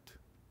 All right.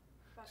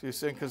 But So you're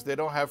saying because they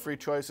don't have free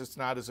choice, it's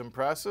not as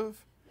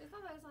impressive? It's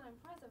not that it's not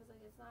impressive.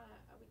 It's like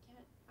it's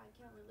not. I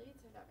can't relate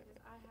to that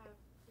because I have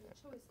free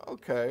choice.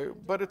 Okay,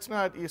 but it's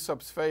not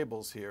Aesop's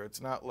fables here.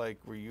 It's not like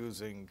we're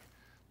using,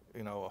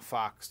 a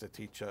fox to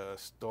teach a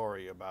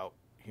story about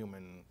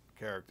human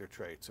character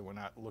traits, and we're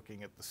not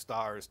looking at the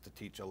stars to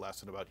teach a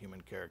lesson about human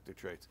character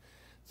traits.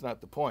 It's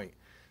not the point.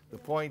 The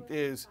point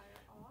is,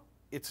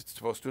 it's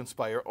supposed to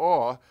inspire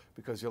awe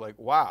because you're like,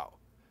 wow,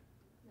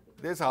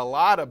 there's a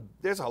lot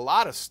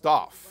of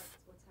stuff,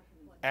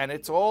 and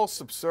it's all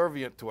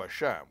subservient to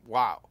Hashem.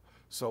 Wow.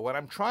 So when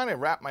I'm trying to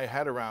wrap my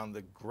head around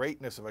the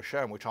greatness of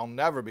Hashem, which I'll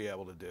never be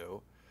able to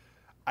do,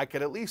 I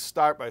could at least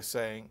start by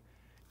saying,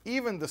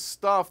 even the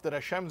stuff that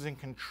Hashem's in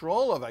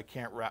control of, I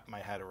can't wrap my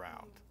head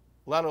around.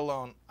 Let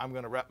alone I'm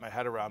going to wrap my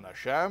head around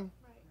Hashem.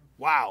 Right.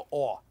 Wow,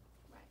 awe.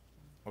 Right.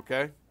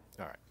 Okay?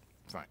 All right,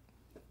 fine.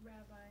 Rabbi,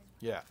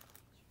 Yeah.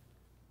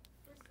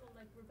 first of all,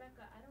 like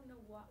Rebecca, I don't know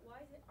why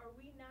is it, are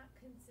we not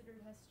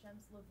considered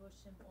Hashem's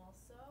levushim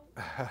also?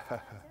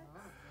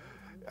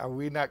 Are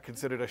we not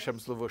considered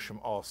Hashem's levushim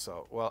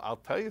also? Well, I'll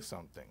tell you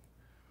something.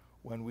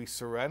 When we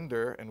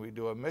surrender and we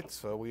do a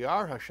mitzvah, we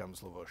are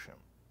Hashem's levushim.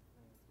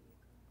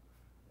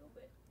 No,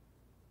 but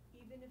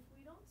even if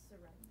we don't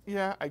surrender.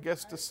 Yeah, I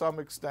guess to some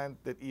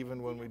extent that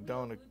even when we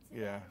don't, allude to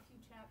yeah. that a few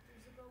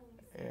chapters ago when we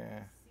said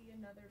Yeah. we see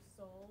another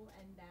soul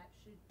and that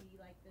should be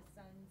like the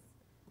sun's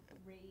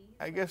rays.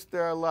 I guess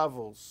there are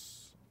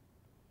levels.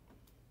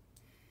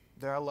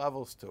 There are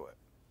levels to it.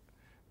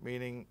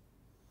 Meaning,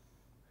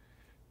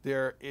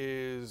 there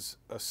is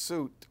a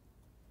suit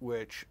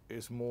which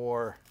is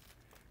more,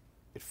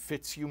 it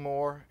fits you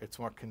more, it's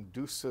more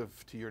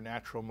conducive to your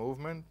natural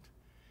movement.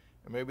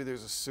 And maybe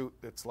there's a suit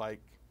that's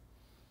like,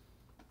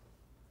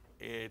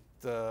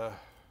 it's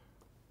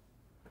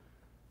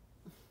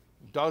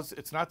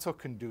not so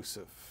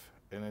conducive.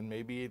 And then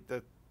maybe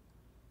that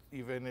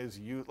even is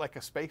like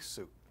a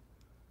spacesuit.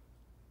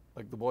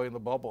 Like the boy in the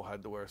bubble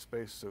had to wear a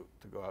spacesuit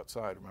to go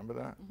outside. Remember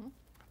that? Mm-hmm.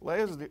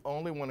 Leia's the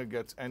only one who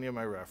gets any of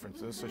my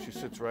references, so she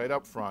sits right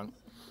up front.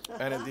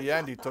 And at the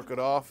end, he took it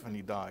off and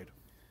he died.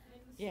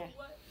 Yeah.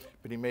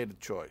 But he made a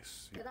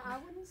choice. He But I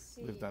wouldn't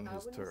see, lived on his I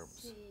wouldn't terms.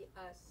 see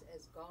us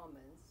as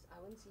garments. I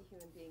wouldn't see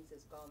human beings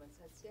as garments.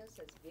 I'd see us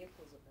as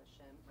vehicles of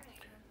Hashem.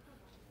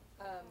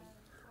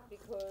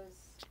 Because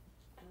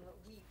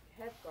we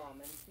have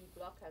garments. We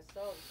block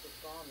ourselves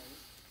with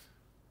garments.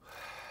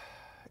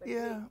 But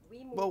Yeah,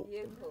 we more well-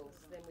 vehicles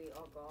than we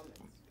are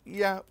garments.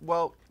 Yeah,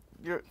 well,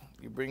 you're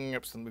bringing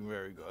up something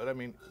very good. I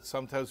mean,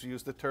 sometimes we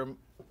use the term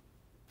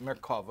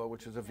merkava,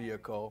 which is a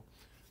vehicle.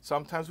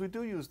 Sometimes we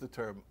do use the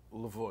term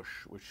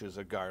levush, which is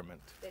a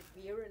garment. That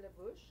we're a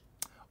levush.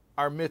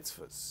 Our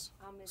mitzvahs.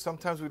 Our mitzvahs.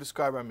 Sometimes we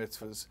describe our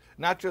mitzvahs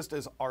not just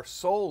as our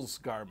soul's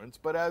garments,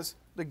 but as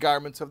the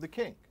garments of the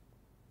king.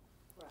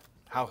 Right.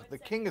 How what's the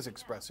king is everything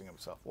expressing else?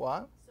 himself.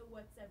 What? So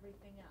what's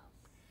everything else?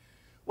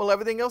 Well,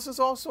 everything else is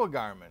also a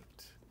garment.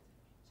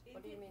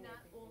 What do you Is it mean not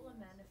everything all a else?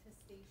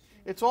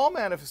 manifestation? It's all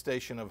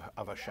manifestation of Is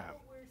Hashem. that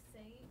what we're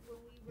saying when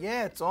we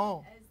Yeah, refer it's to it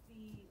all. as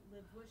the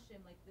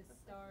levushim, like the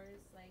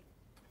stars, like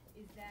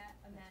is that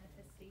a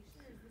manifestation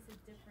or is this a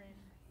different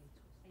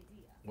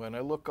idea? When I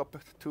look up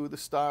to the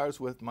stars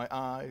with my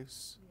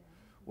eyes,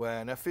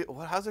 when I feel,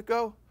 how's it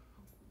go?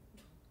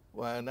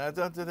 When I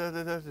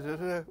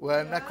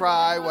when I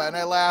cry, when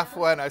I laugh,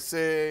 when I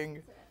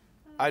sing,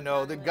 I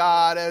know that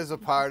God is a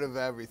part of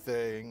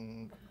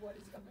everything.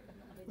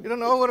 You don't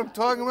know what I'm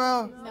talking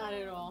about? Not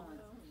at all.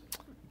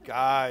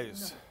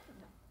 Guys,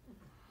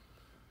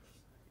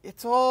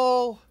 it's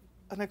all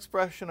an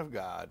expression of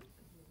God.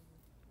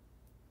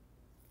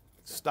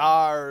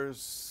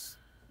 Stars,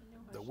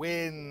 the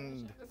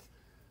wind,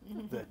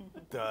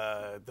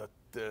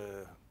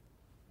 the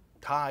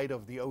tide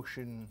of the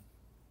ocean,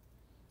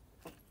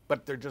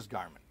 but they're just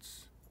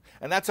garments.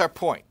 And that's our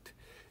point.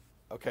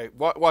 Okay,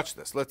 watch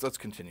this. Let's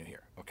continue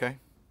here, okay?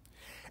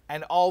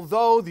 And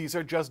although these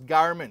are just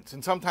garments,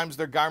 and sometimes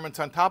they're garments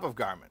on top of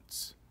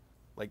garments,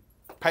 like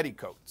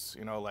petticoats,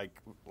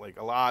 like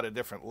a lot of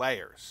different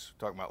layers.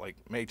 Talking about like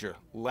major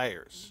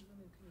layers.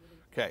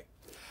 Okay.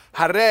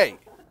 Hare.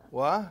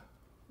 What?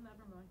 Never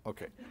mind.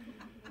 Okay.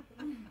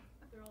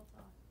 They're all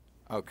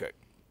talk. Okay.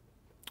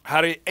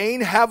 Hare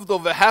ein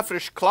havdol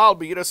v'hafresh klal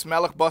b'yiras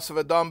melech basav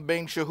adam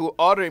ben shehu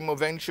arim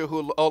uven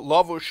shehu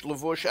lavush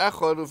levush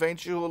echad uven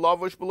shehu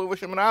lavush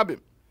b'levushim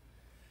rabim.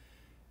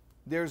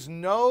 There's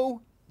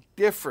no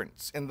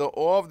difference in the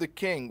awe of the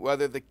king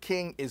whether the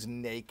king is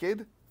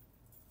naked.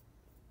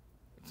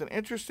 It's an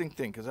interesting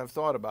thing because I've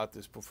thought about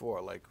this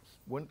before. Like,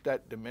 wouldn't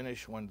that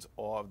diminish one's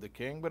awe of the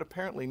king? But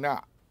apparently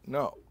not.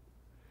 No.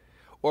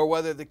 Or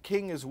whether the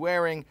king is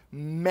wearing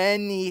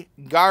many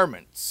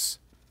garments.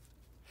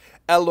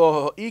 The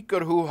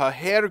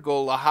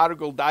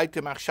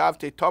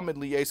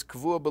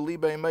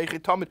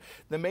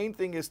main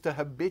thing is to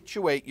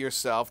habituate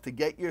yourself, to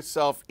get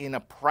yourself in a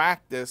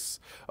practice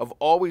of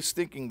always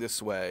thinking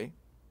this way.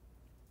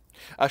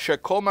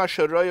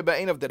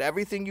 That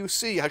everything you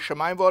see,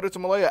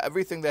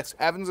 everything that's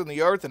heavens and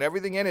the earth and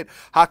everything in it,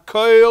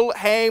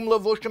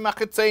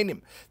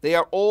 they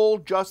are all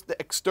just the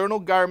external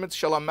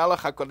garments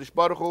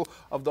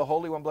of the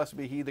Holy One, blessed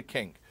be He, the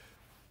King.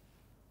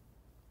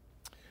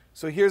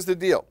 So here's the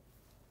deal.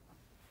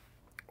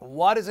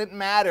 What does it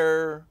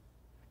matter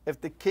if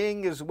the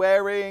king is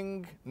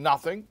wearing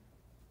nothing,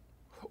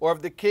 or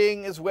if the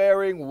king is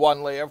wearing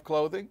one layer of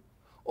clothing,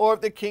 or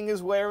if the king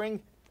is wearing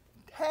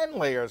 10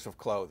 layers of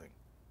clothing?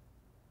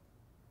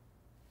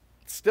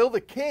 It's still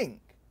the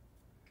king.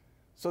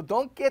 So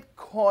don't get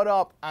caught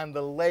up on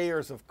the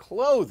layers of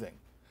clothing.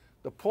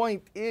 The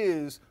point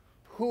is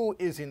who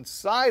is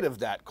inside of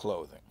that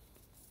clothing.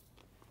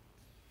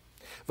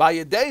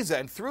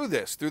 And through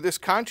this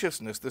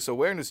consciousness, this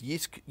awareness,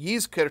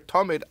 Yizker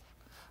Tomid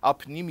al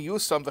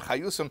pnimiyusam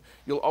v'chayusam,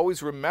 you'll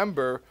always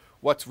remember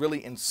what's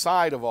really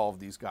inside of all of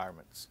these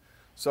garments.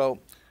 So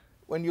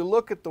when you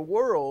look at the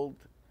world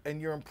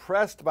and you're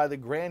impressed by the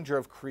grandeur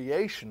of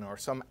creation or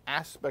some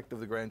aspect of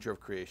the grandeur of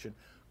creation,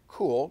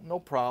 cool, no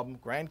problem.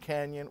 Grand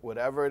Canyon,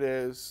 whatever it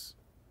is,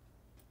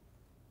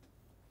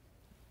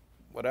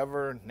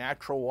 whatever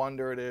natural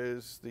wonder it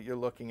is that you're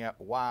looking at,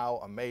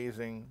 wow,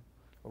 amazing.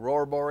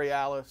 Aurora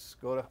Borealis,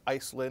 go to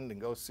Iceland and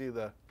go see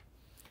the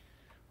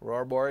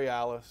Aurora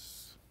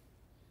Borealis.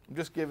 I'm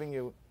just giving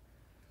you,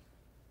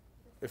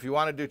 if you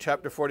want to do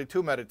chapter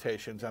 42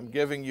 meditations, I'm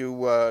giving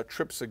you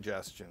trip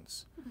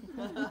suggestions.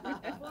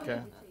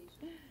 Okay.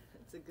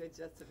 It's a good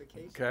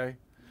justification. Okay.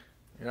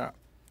 Yeah.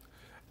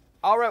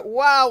 All right.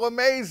 Wow,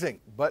 amazing.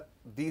 But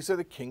these are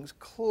the king's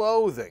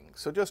clothing.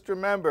 So just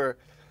remember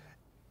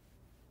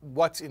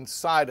what's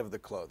inside of the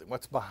clothing,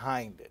 what's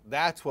behind it.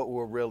 That's what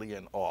we're really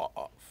in awe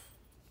of.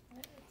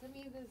 To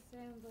me, this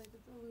sounds like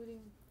it's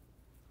alluding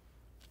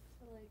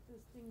to like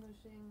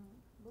distinguishing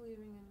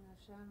believing in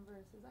Hashem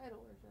versus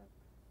idol worship,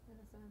 in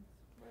a sense,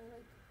 where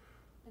like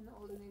in the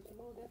olden age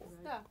people get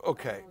stuck.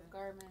 Okay. On those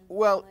garments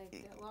Well, and,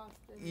 like, get lost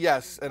in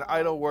yes, the an God.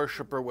 idol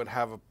worshiper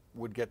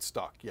would get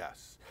stuck.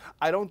 Yes,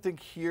 I don't think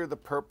here the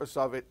purpose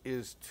of it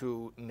is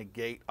to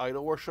negate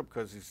idol worship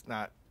because he's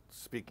not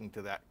speaking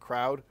to that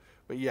crowd.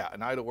 But yeah,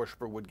 an idol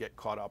worshiper would get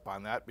caught up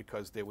on that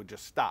because they would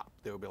just stop.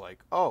 They would be like,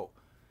 "Oh,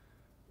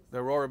 the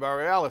Aurora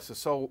Borealis is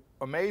so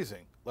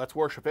amazing. Let's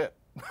worship it."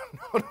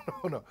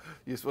 No.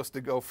 You're supposed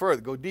to go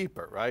further, go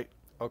deeper, right?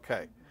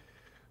 Okay.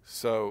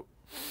 So.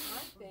 I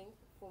think,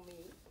 for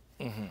me,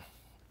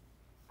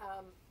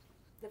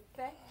 the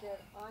fact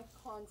that I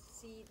can't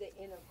see the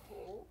inner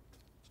core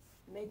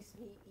makes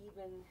me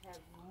even have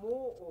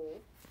more awe.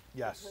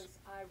 Yes. Because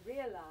I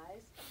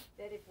realize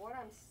that if what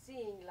I'm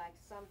seeing like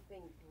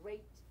something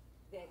great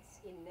that's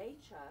in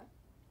nature,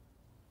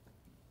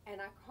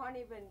 and I can't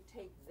even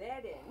take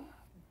that in,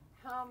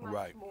 how much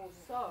Right. more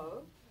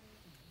so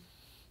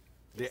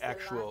The is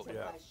actual, the light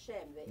of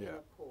Hashem, the inner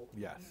core.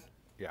 Yes,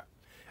 yeah.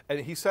 And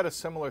he said a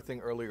similar thing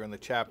earlier in the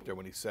chapter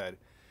when he said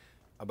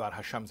about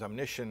Hashem's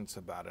omniscience,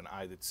 about an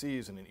eye that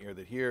sees and an ear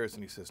that hears.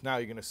 And he says, now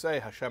you're going to say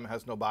Hashem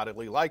has no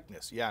bodily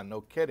likeness. Yeah,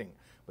 no kidding.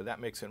 But that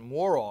makes it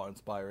more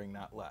awe-inspiring,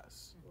 not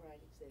less. Right,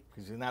 exactly.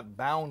 Because he's not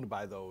bound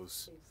by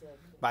those.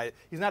 Exactly.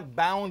 He's not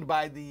bound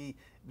by the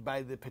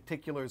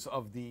particulars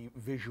of the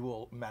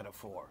visual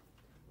metaphor.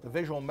 The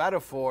visual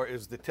metaphor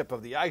is the tip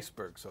of the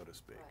iceberg, so to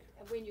speak. Right.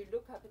 And when you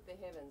look up at the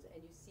heavens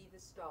and you see the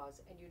stars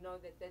and you know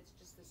that that's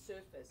just the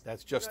surface.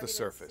 That's you're just not the even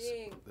surface.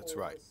 seeing That's all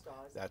right. the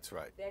stars. That's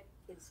right. That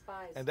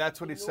inspires. And that's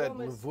what he said,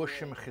 enormous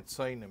levushim awe.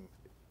 chitzainim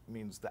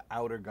means the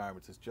outer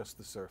garments. It's just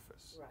the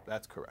surface. Right.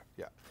 That's correct,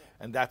 yeah.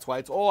 And that's why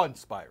it's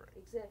awe-inspiring.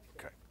 Exactly.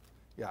 Okay,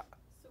 yeah,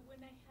 So when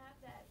I have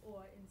that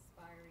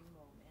awe-inspiring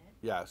moment,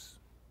 yes,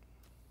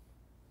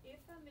 if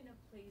I'm in a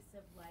place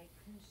of like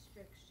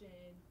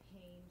constriction,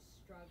 pain,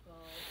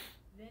 struggle,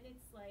 then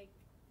it's like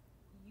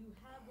you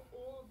have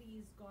all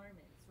these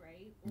garments,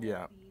 right? All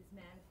Yeah. these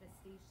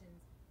manifestations.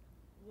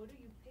 What are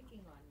you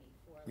picking on me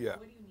for? Like, Yeah.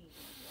 What do you need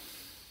me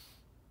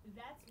for?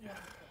 That's one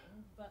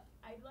thing, but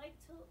I'd like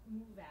to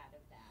move out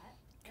of that.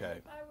 Okay.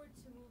 And if I were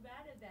to move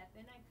out of that,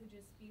 then I could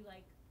just be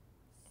like,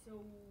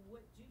 so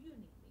what do you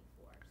need me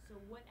for? So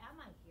what am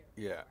I here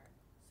Yeah.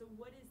 for? So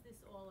what is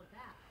this all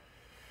about?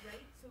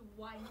 Right? So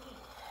why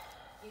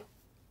me? It,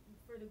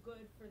 for the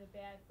good, for the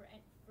bad,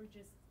 for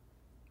just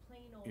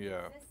plain old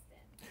Yeah. existence.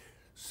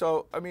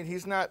 So, I mean,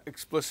 he's not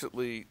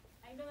explicitly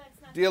I know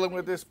that's not dealing the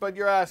with way this, but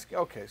you're asking,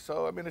 okay,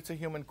 so, I mean, it's a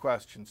human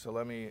question, so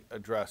let me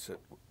address it.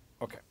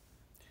 Okay.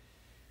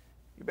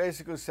 You're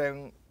basically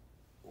saying,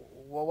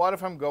 well, what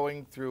if I'm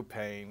going through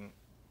pain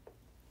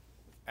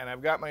and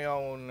I've got my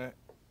own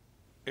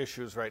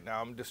issues right now,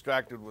 I'm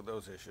distracted with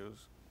those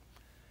issues,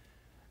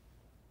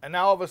 and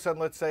now all of a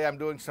sudden, let's say I'm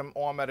doing some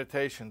awe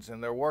meditations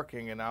and they're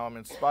working and now I'm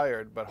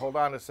inspired, but hold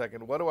on a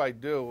second, what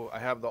do? I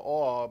have the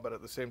awe, but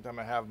at the same time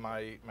I have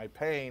my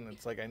pain.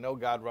 It's like I know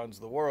God runs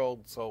the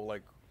world, so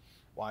like,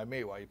 why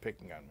me? Why are you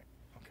picking on me?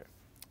 Okay.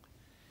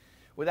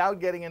 Without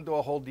getting into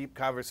a whole deep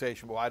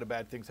conversation about why do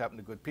bad things happen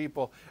to good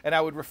people, and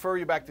I would refer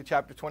you back to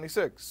chapter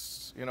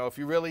 26. You know, if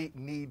you really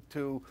need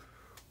to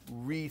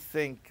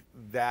rethink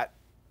that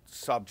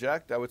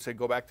subject, I would say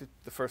go back to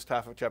the first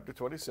half of chapter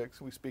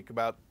 26. We speak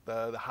about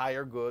the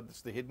higher good,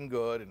 it's the hidden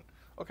good, and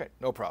okay,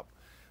 no problem.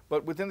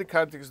 But within the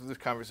context of this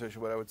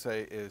conversation, what I would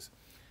say is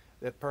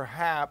that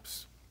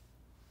perhaps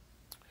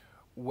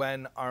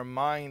when our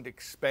mind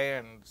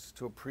expands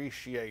to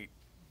appreciate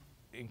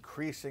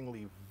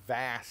increasingly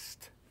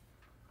vast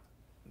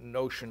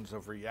notions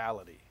of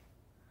reality,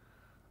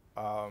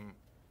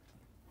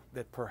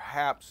 that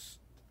perhaps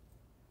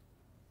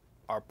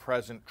our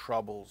present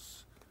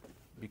troubles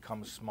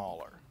become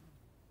smaller.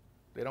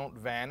 They don't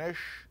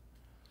vanish,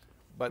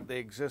 but they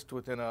exist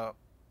within a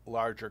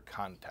larger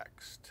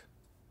context,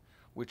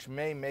 which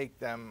may make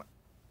them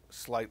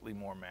slightly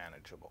more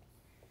manageable.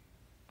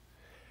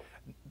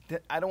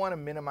 I don't want to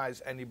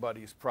minimize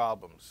anybody's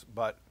problems,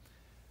 but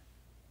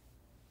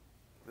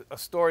a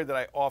story that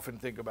I often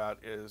think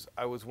about is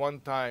I was one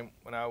time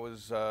when I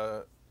was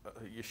a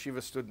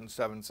yeshiva student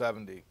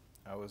 770,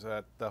 I was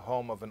at the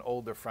home of an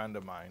older friend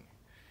of mine.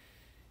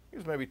 He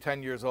was maybe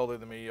 10 years older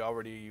than me,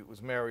 already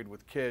was married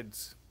with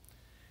kids.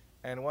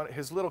 And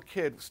his little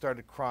kid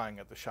started crying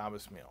at the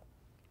Shabbos meal.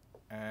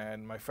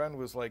 And my friend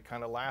was like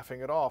kind of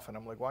laughing it off. And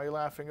I'm like, why are you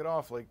laughing it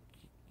off? Like,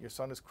 your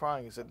son is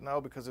crying. He said,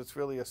 no, because it's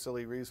really a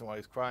silly reason why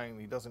he's crying.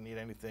 He doesn't need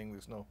anything.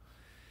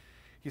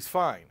 He's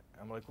fine.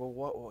 I'm like, well,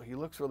 what? Well, he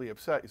looks really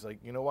upset. He's like,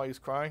 you know why he's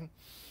crying?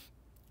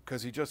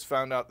 Because he just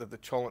found out that the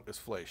cholent is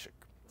fleshig.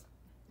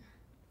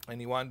 And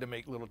he wanted to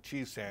make little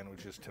cheese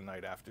sandwiches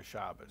tonight after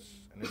Shabbos.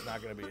 And he's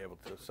not going to be able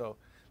to. So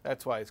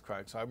that's why he's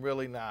crying. So I'm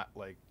really not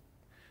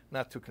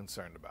too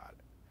concerned about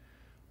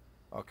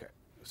it. Okay.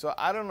 So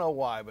I don't know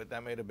why, but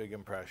that made a big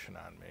impression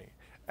on me.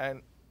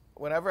 And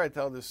whenever I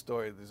tell this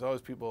story, there's always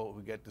people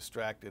who get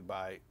distracted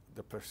by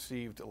the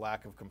perceived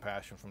lack of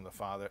compassion from the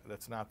father.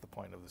 That's not the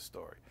point of the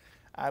story.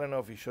 I don't know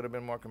if he should have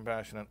been more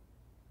compassionate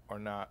or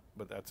not,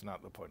 but that's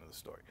not the point of the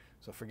story.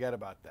 So forget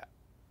about that.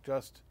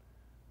 Just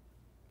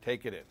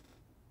take it in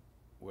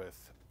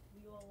with...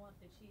 We all want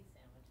the cheese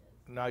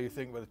sandwiches. Now you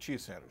think about the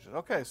cheese sandwiches.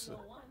 Okay, so...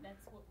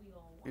 That's what we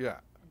all want. Yeah.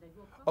 And they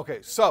will come Okay,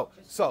 with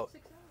it. so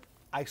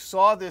I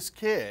saw this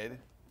kid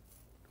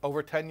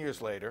over 10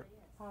 years later.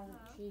 Oh,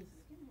 jeez.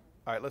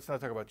 All right, let's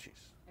not talk about cheese.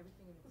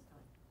 Everything in its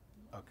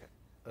time. Okay,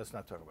 let's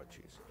not talk about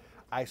cheese.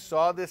 I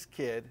saw this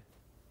kid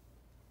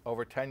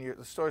over 10 years.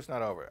 The story's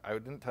not over. I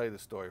didn't tell you the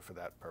story for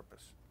that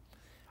purpose.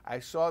 I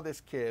saw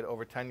this kid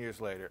over 10 years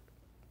later.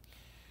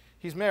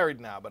 He's married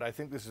now, but I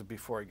think this is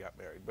before he got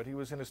married. But he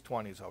was in his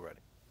 20s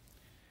already.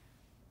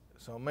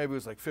 So maybe it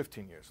was like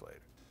 15 years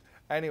later.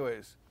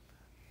 Anyways,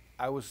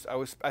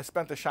 I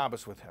spent the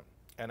Shabbos with him.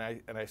 And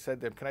I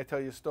said to him, can I tell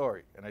you a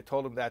story? And I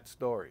told him that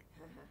story.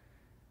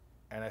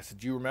 And I said,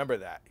 do you remember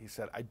that? He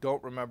said, I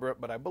don't remember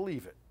it, but I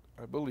believe it.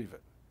 I believe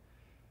it.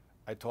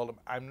 I told him,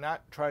 I'm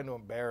not trying to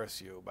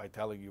embarrass you by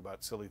telling you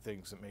about silly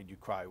things that made you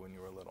cry when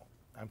you were little.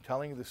 I'm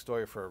telling you the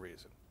story for a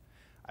reason.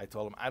 I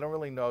told him, I don't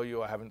really know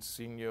you. I haven't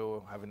seen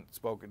you, haven't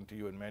spoken to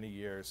you in many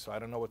years, so I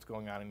don't know what's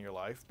going on in your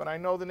life, but I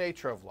know the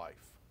nature of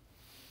life.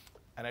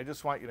 And I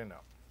just want you to know.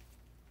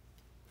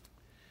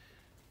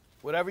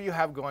 Whatever you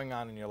have going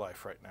on in your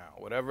life right now,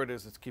 whatever it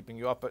is that's keeping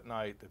you up at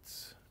night,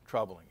 that's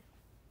troubling you,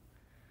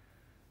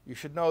 you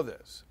should know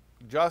this.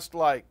 Just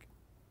like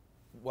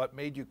what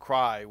made you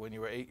cry when you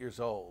were 8 years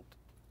old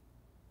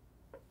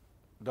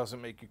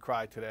doesn't make you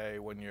cry today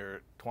when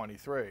you're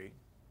 23,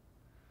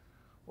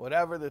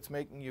 whatever that's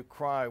making you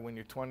cry when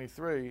you're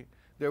 23,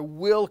 there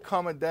will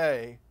come a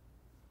day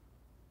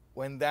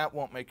when that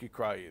won't make you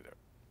cry either.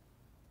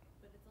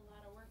 But it's a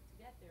lot of work to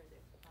get there.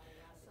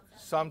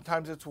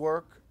 Sometimes it's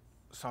work,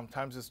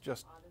 sometimes it's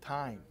just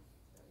time.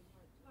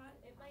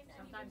 It might not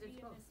Sometimes even it's be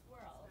in both. this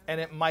world. And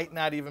it might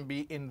not even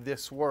be in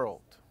this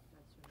world.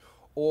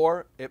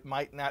 Or it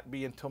might not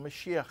be until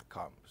Mashiach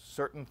comes.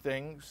 Certain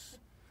things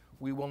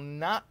we will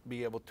not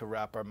be able to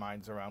wrap our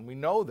minds around. We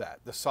know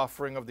that. The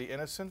suffering of the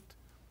innocent,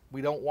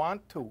 we don't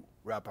want to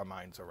wrap our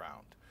minds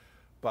around.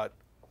 But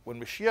when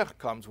Mashiach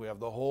comes, we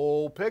have the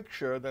whole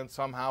picture, then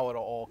somehow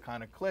it'll all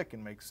kind of click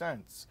and make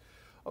sense.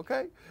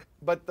 Okay?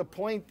 But the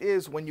point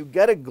is, when you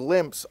get a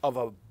glimpse of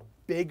a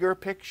bigger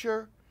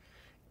picture,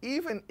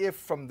 even if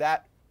from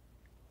that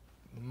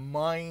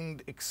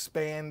mind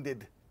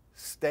expanded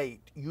state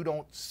you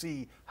don't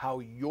see how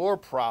your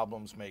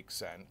problems make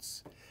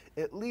sense,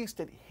 at least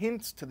it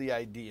hints to the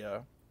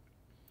idea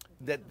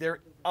that there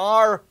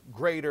are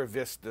greater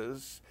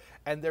vistas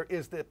and there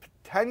is the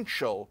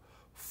potential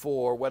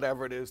for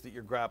whatever it is that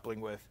you're grappling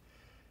with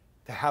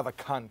to have a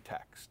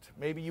context.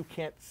 Maybe you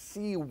can't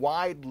see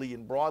widely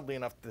and broadly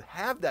enough to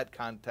have that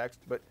context,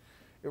 but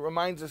it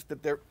reminds us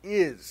that there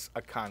is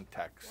a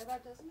context.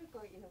 But doesn't it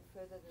go even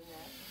further than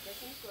that?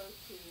 Doesn't it go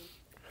to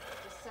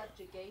the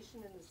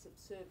subjugation and the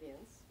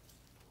subservience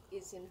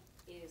is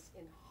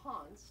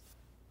enhanced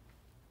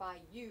by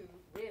you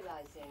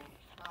realizing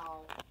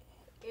how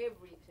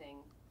everything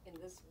in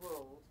this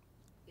world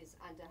is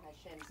under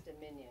Hashem's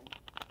dominion.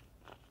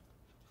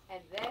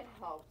 And that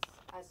helps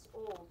us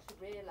all to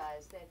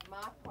realize that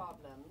my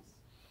problems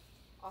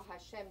are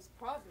Hashem's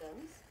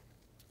problems,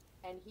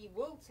 and He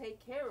will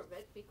take care of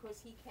it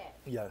because He can.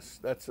 Yes,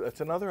 that's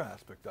another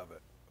aspect of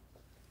it.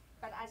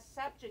 But I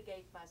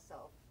subjugate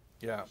myself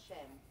to Hashem,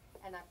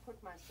 and I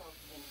put myself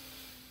in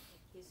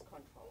His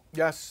control.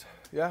 Yes,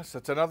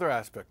 that's another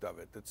aspect of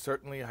it, that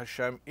certainly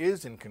Hashem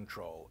is in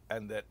control,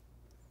 and that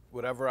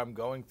whatever I'm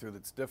going through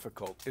that's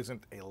difficult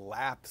isn't a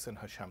lapse in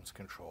Hashem's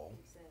control.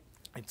 Exactly.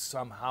 It's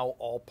somehow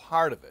all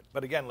part of it.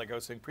 But again, like I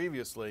was saying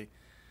previously,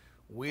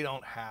 we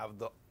don't have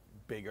the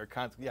bigger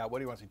context. Yeah, what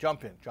do you want to say?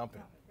 Jump in.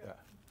 Yeah.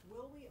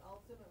 Will we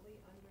ultimately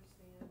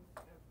understand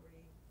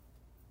every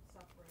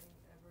suffering,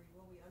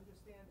 will we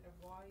understand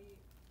why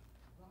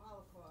the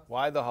Holocaust?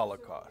 Why the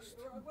Holocaust?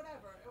 Or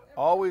whatever.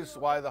 Always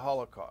why the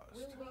Holocaust.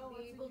 Will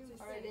we be able to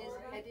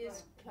Or it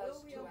is close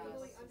to will we us.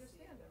 really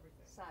understand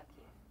everything?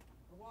 Psyche.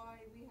 Why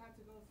we had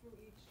to go through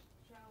each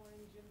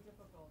challenge and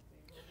difficulty?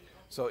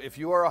 So if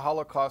you are a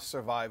Holocaust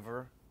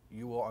survivor,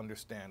 you will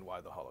understand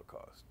why the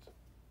Holocaust.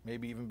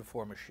 Maybe even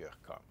before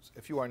Mashiach comes.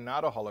 If you are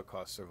not a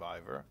Holocaust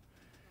survivor,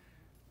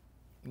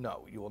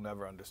 no, you will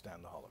never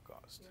understand the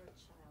Holocaust. You're a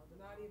child.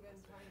 Not even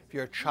trying to. If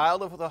you're a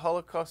child of the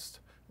Holocaust,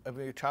 if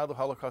you're a child of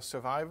Holocaust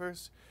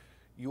survivors,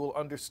 you will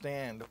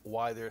understand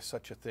why there's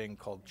such a thing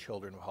called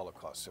children of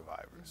Holocaust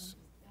survivors.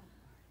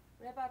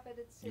 Rabbi, but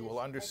it says You will at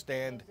the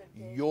understand end of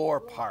days, your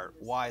we will part,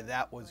 why understand.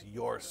 that was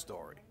your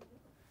story.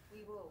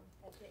 We will.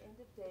 At the end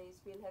of days,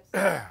 we'll have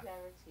some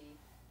clarity.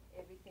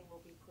 Everything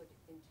will be put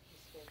into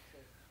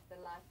perspective. The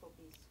life will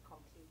be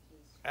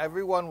completely strong.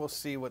 Everyone will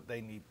see what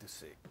they need to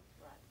see.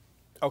 Right.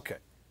 Okay,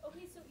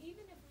 Okay, so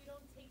even if we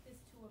don't take this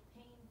to a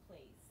pain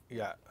place,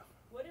 yeah.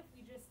 what if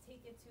we just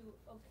take it to,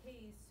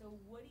 okay, so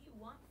what do you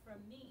want from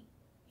me?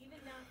 Even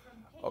not from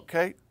pain.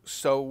 Okay,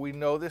 so we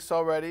know this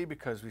already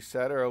because we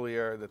said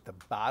earlier that the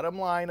bottom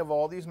line of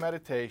all these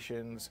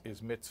meditations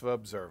is mitzvah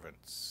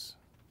observance.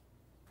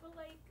 But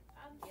like,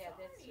 I'm Yeah,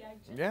 that's- sorry, I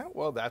just... Yeah,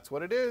 well, that's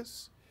what it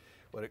is.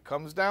 What it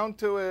comes down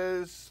to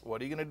is,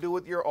 what are you going to do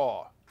with your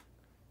awe?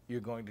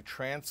 You're going to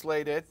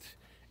translate it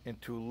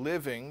into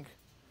living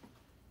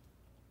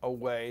a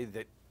way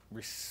that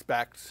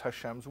respects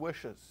Hashem's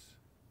wishes.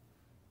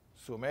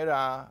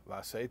 Sumera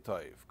vasei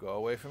toiv. Go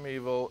away from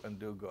evil and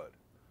do good.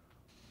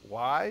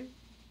 Why?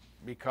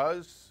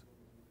 Because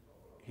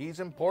he's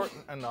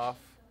important enough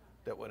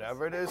that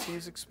whatever it is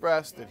he's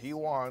expressed that he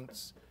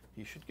wants,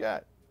 he should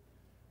get.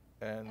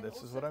 And this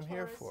is also what I'm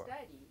here Torah for.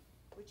 Study,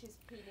 which is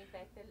peeling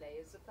back the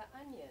layers of the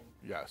onion.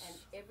 Yes. And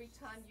every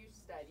time you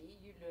study,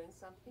 you learn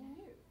something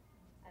new.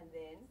 And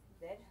then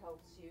that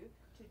helps you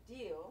to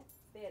deal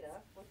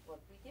better with what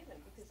we're given,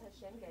 because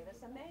Hashem gave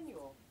us a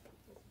manual.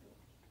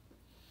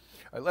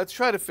 All right, let's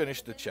try to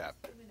finish the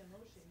chapter. Human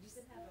emotion. You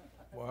could have a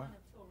What? ton of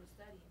Torah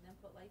study and then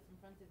put life in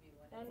front of you.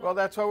 And Well,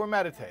 that's why we're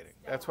meditating.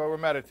 That's why we're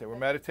meditating. We're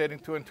meditating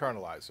to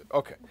internalize it.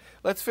 Okay,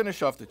 let's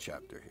finish off the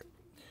chapter here.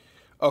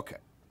 Okay,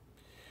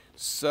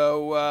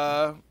 so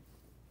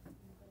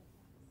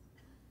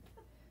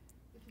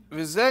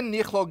v'zeh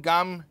nichlo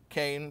gam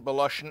kein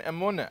b'loshen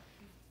emunah.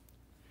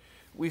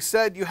 We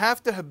said you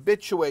have to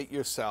habituate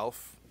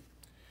yourself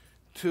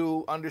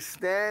to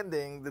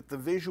understanding that the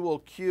visual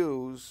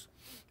cues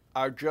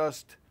are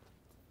just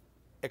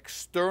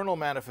external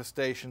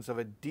manifestations of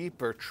a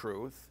deeper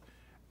truth,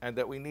 and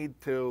that we need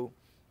to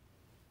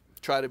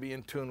try to be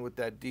in tune with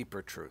that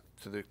deeper truth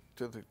to the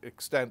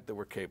extent that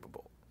we're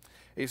capable.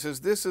 He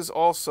says this is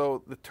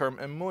also the term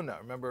emunah.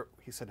 Remember,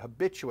 he said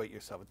habituate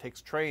yourself. It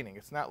takes training.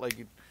 It's not like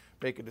you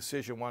make a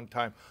decision one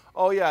time,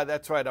 oh yeah,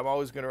 that's right, I'm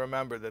always going to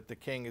remember that the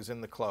king is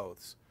in the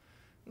clothes.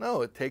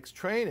 No, it takes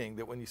training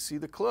that when you see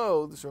the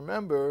clothes,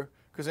 remember,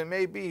 because it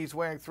may be he's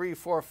wearing 3,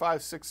 4,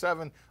 5, 6,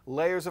 7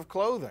 layers of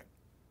clothing.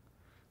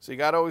 So you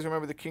got to always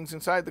remember the king's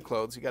inside the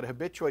clothes. You got to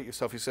habituate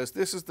yourself. He says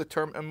this is the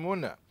term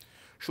emunah.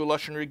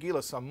 Shulashon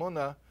regilas.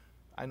 Emunah,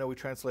 I know we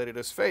translate it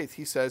as faith.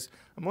 He says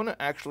emunah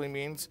actually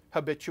means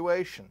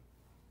habituation.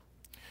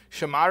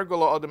 Shamar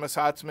gola odem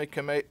asatzme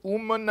kemei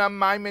umana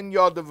maimen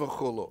yoda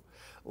v'chulu.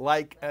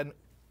 Like an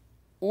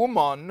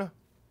uman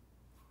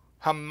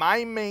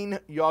hamaimen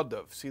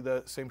yodav. See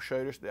the same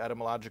shayrish, the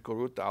etymological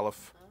root, the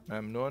aleph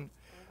mem nun.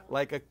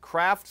 Like a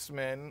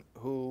craftsman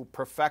who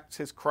perfects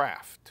his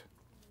craft.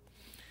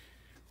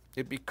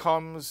 It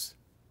becomes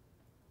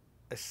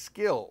a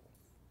skill,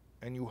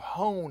 and you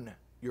hone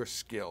your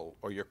skill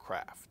or your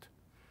craft.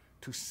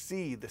 To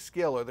see the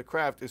skill or the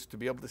craft is to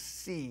be able to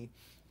see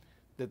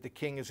that the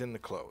king is in the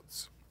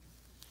clothes.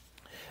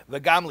 You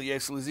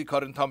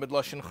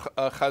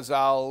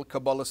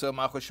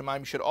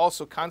should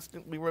also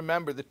constantly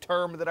remember the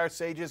term that our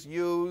sages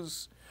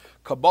use,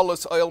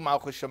 Kabbalas oil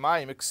malchus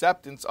shamayim,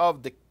 acceptance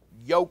of the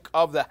yoke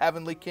of the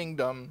heavenly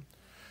kingdom,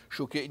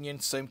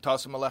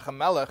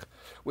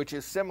 which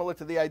is similar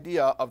to the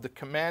idea of the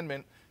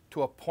commandment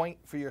to appoint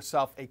for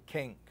yourself a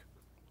king.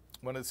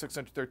 One of the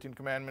 613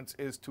 commandments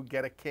is to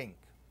get a king,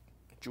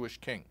 a Jewish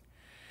king.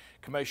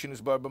 Like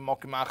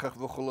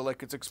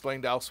it's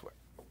explained elsewhere.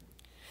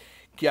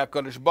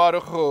 Because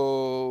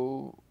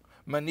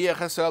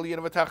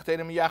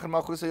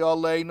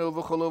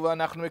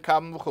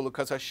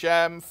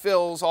Hashem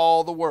fills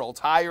all the worlds,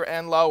 higher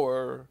and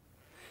lower,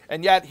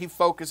 and yet he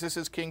focuses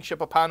his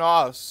kingship upon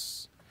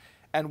us,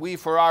 and we,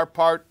 for our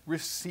part,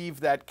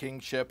 receive that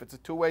kingship. It's a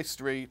two-way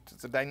street.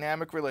 It's a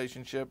dynamic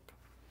relationship.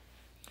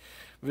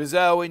 And this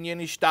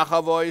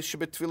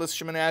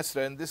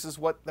is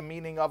what the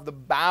meaning of the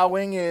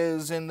bowing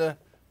is in the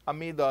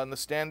Amidah, in the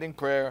standing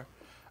prayer.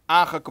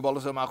 After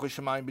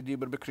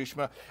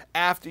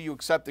you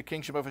accept the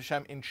kingship of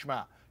Hashem in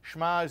Shema.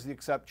 Shema is the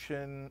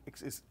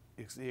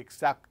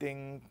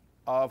accepting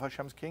of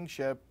Hashem's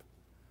kingship.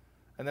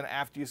 And then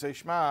after you say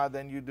Shema,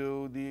 then you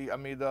do the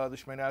Amidah, the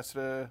Shemoneh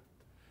Esrei,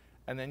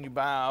 and then you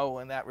bow,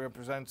 and that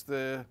represents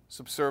the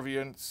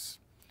subservience.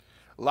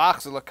 When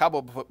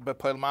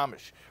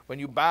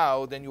you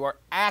bow, then you are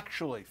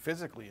actually,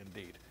 physically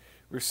indeed,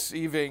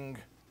 receiving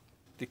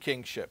the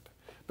kingship.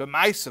 In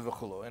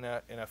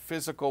a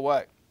physical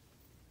way.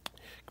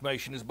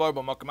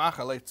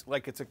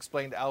 Like it's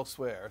explained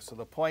elsewhere. So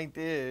the point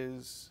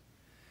is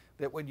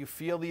that when you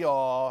feel the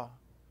awe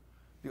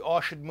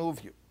should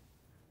move you.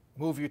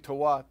 Move you to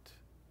what?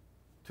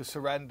 To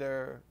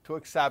surrender, to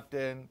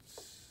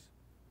acceptance,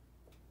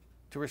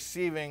 to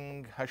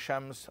receiving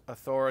Hashem's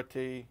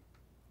authority.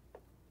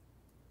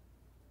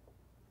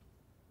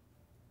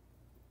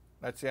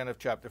 That's the end of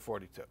chapter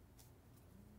 42.